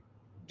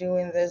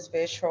doing this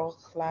virtual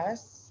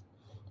class.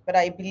 But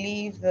I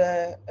believe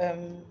the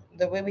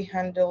way we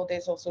handled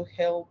this also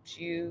helped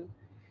you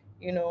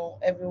know,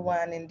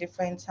 everyone in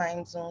different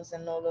time zones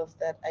and all of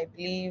that. I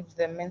believe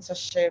the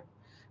mentorship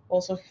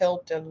also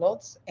helped a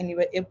lot, and you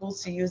were able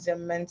to use your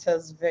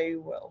mentors very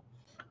well.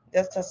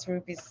 Just as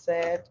Ruby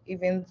said,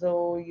 even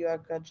though you are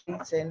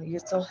graduating, you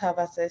still have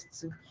access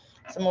to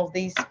some of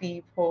these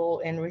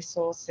people and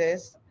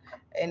resources,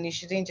 and you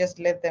shouldn't just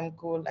let them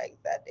go like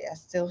that. They are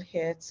still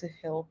here to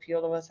help you.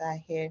 All of us are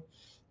here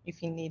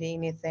if you need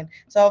anything.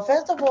 So I'll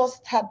first of all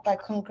start by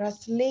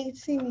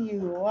congratulating you.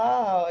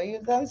 Wow,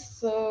 you've done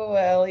so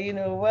well, you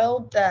know, well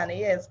done.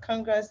 Yes,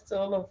 congrats to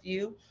all of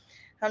you.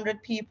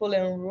 100 people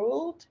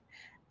enrolled,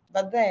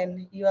 but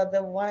then you are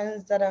the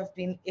ones that have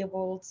been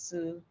able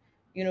to,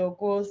 you know,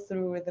 go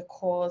through with the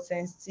course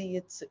and see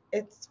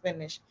it's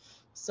finished.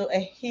 So a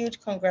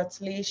huge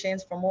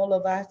congratulations from all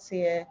of us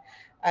here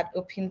at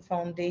Open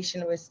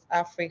Foundation West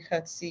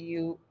Africa to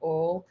you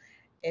all.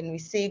 And we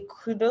say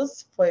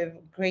kudos for a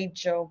great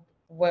job,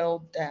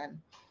 well done.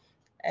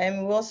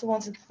 And we also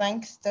want to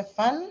thank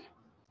Stefan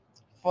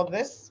for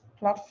this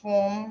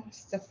platform.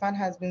 Stefan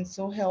has been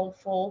so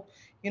helpful,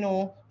 you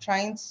know,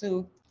 trying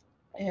to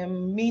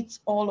meet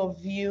all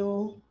of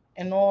you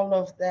and all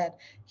of that.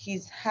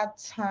 He's had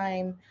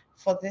time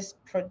for this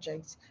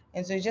project.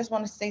 And so I just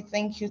want to say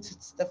thank you to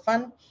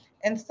Stefan,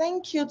 and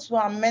thank you to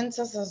our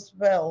mentors as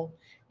well.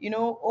 You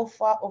know,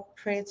 OFWA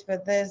operates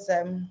with this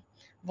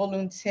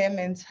volunteer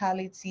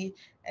mentality.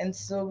 And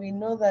so we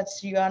know that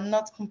you are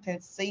not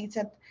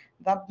compensated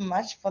that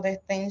much for the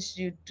things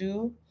you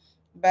do,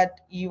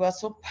 but you are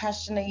so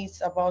passionate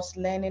about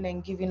learning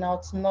and giving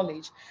out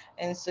knowledge.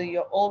 And so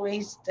you're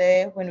always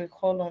there when we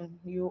call on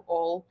you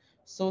all.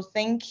 So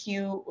thank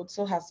you.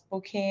 Otto has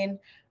spoken.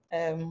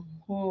 who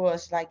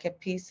was like a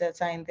pace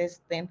setter in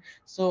this thing.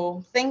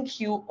 So thank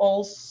you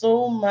all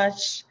so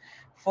much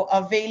for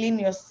availing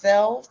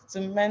yourself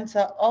to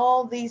mentor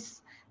all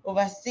these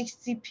over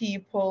 60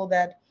 people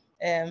that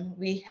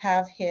we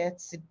have here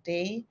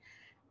today.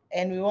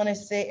 And we want to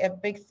say a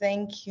big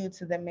thank you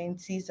to the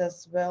mentees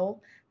as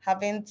well.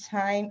 Having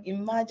time,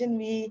 imagine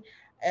me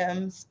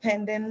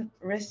spending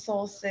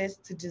resources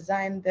to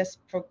design this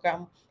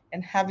program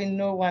and having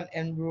no one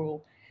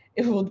enroll.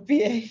 It would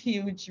be a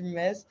huge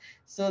mess.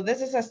 So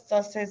this is a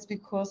success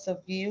because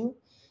of you.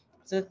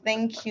 So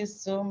thank you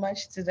so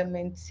much to the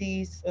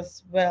mentees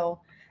as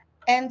well.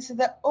 And to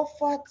the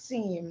OFWA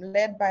team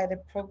led by the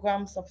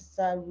programs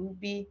officer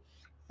Ruby,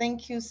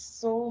 thank you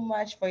so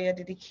much for your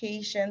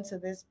dedication to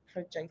this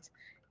project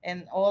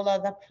and all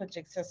other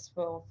projects as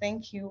well.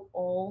 Thank you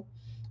all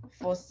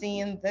for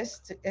seeing this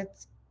to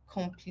its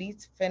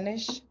complete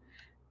finish.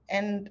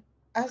 And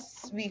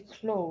as we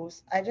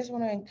close, I just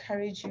want to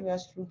encourage you,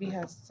 as Ruby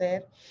has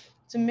said,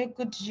 to make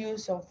good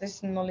use of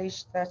this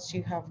knowledge that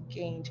you have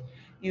gained.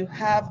 You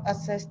have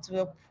access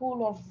to a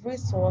pool of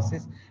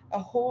resources, a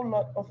whole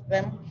lot of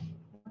them,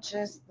 not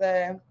just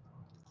the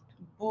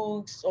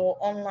books or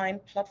online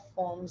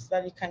platforms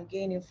that you can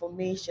gain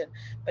information,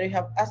 but you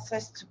have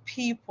access to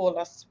people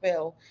as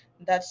well,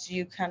 that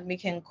you can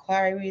make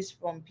inquiries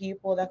from,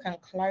 people that can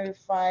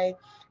clarify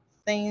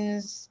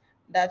things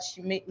that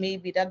you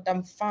maybe that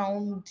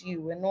dumbfound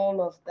you and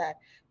all of that.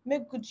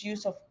 Make good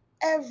use of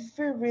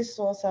every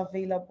resource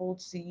available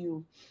to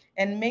you,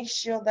 and make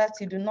sure that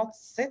you do not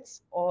sit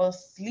or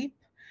sleep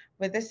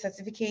with the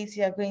certificate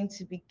you are going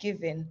to be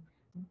given.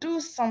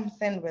 Do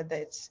something with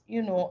it.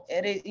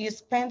 You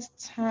spent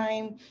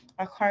time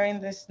acquiring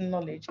this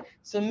knowledge,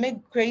 so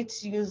make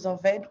great use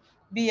of it.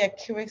 Be a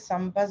Kiwix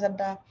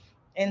ambassador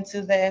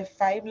into the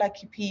 5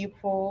 lucky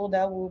people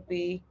that will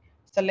be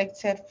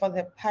selected for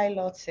the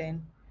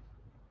piloting.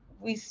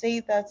 We say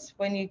that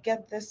when you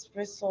get this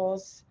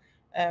resource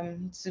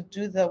to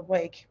do the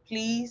work,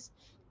 please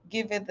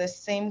give it the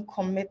same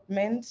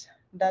commitment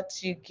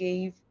that you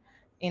gave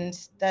in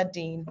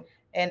studying.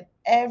 And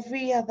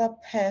every other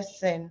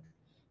person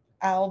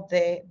out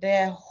there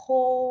are a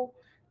whole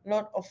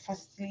lot of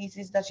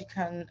facilities that you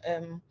can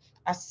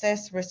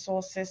access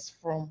resources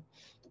from.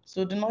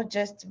 So do not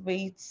just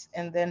wait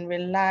and then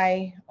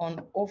rely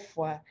on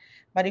OFWA.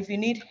 But if you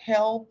need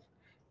help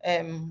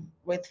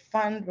with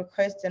fund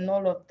requests and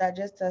all of that,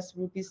 just as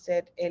Ruby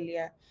said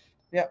earlier,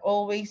 we are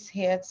always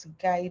here to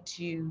guide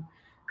you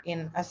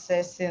in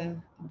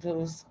assessing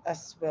those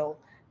as well.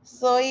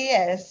 So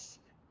yes,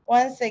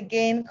 once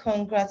again,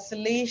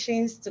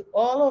 congratulations to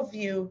all of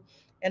you.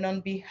 And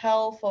on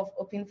behalf of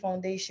Open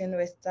Foundation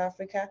West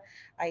Africa,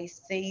 I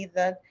say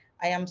that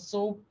I am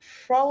so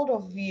proud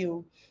of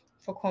you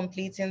for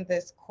completing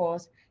this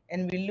course,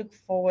 and we look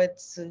forward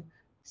to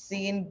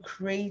seeing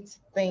great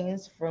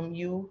things from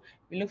you.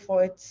 We look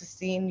forward to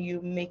seeing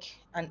you make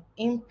an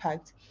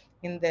impact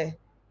in the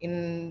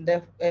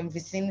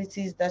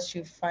vicinities that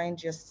you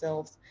find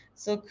yourselves.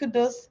 So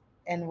kudos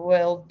and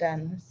well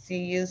done.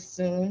 See you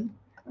soon.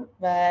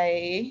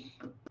 Bye.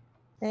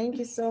 Thank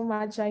you so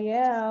much,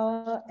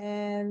 Ayel.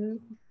 And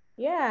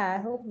yeah,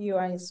 I hope you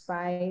are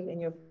inspired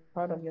and you're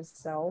proud of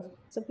yourself.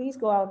 So please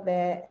go out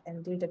there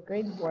and do the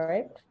great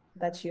work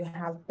that you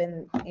have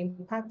been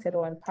impacted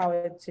or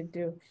empowered to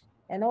do.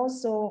 And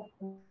also,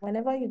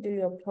 whenever you do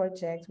your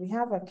project, we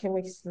have a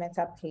Kiwix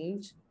Meta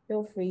page.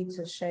 Feel free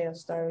to share your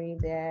story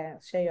there,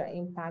 share your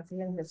impact,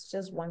 even if it's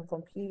just one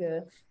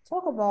computer.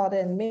 Talk about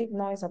it and make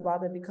noise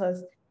about it,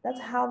 because that's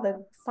how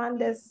the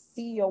funders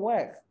see your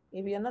work.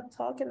 If you're not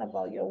talking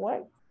about your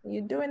work,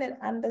 you're doing it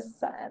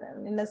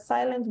in a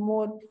silent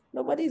mode,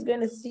 nobody's going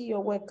to see your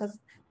work, because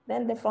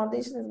then the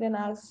foundation is going to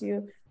ask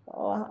you,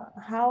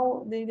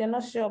 how they're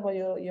not sure about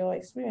your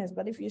experience.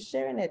 But if you're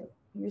sharing it,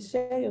 you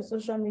share your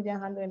social media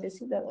handle and they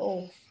see that,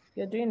 oh,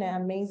 you're doing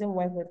an amazing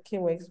work with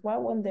Kiwix, why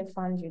wouldn't they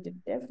fund you?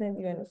 They're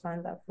definitely going to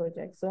fund that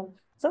project. So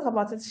talk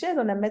about it. Share it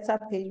on the Meta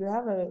page. We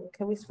have a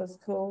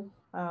Kiwix4schools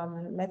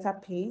Meta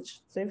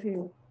page. So if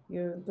you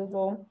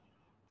Google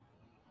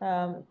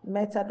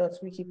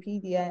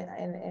meta.wikipedia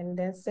and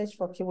then search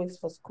for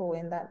Kiwix4schools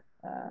in that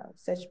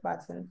search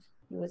button,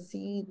 you will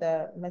see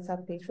the Meta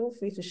page. Feel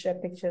free to share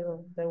pictures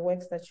of the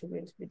works that you're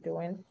going to be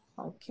doing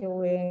on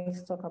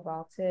Kiwix, talk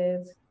about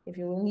it. If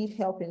you need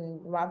help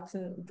in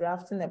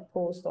drafting a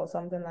post or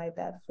something like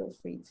that, feel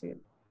free to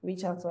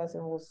reach out to us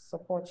and we'll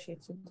support you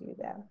to do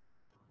that.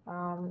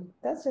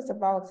 That's just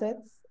about it.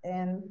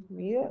 And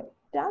we're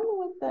done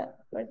with the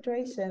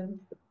graduation.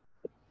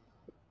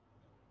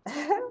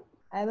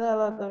 I know a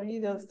lot of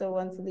you don't still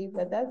want to leave,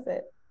 but that's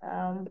it.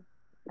 I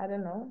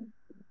don't know.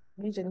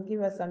 You should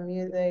give us some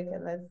music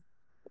and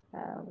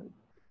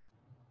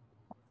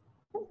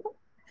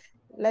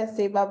let's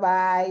say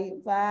bye-bye.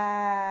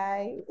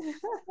 Bye.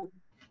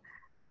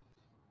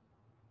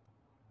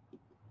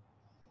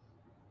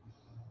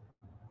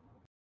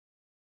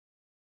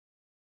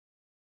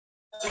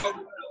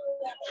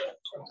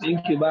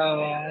 Thank you.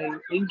 Bye.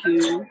 Thank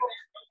you.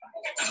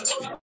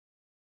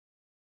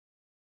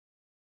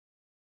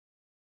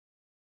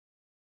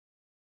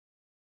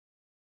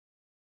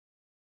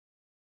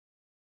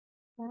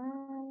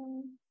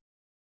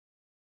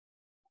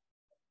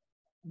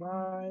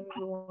 Bye,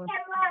 everyone.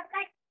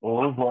 Au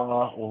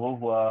revoir, au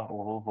revoir,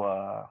 au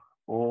revoir,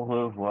 au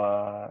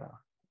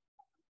revoir.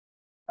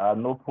 À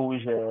nos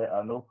projets,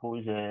 à nos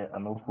projets, à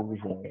nos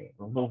projets.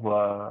 Au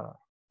revoir.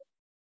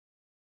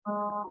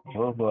 Au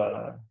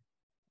revoir.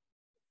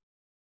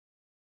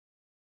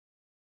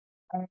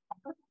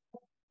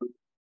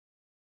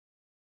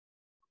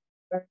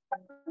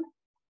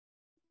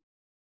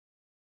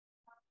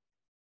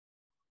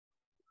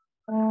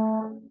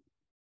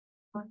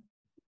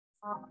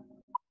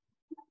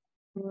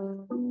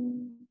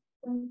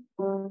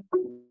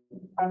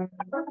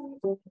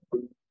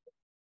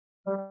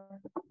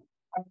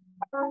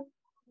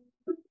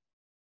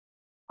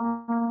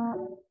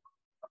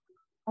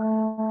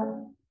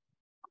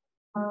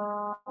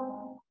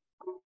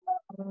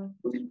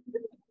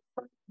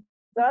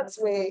 That's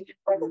way.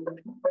 Are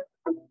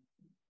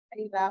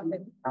you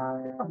laughing?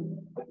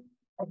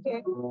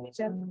 Okay,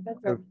 Jeff,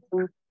 that's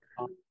it.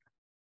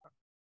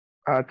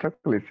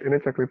 Chocolate. Any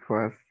chocolate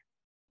for us?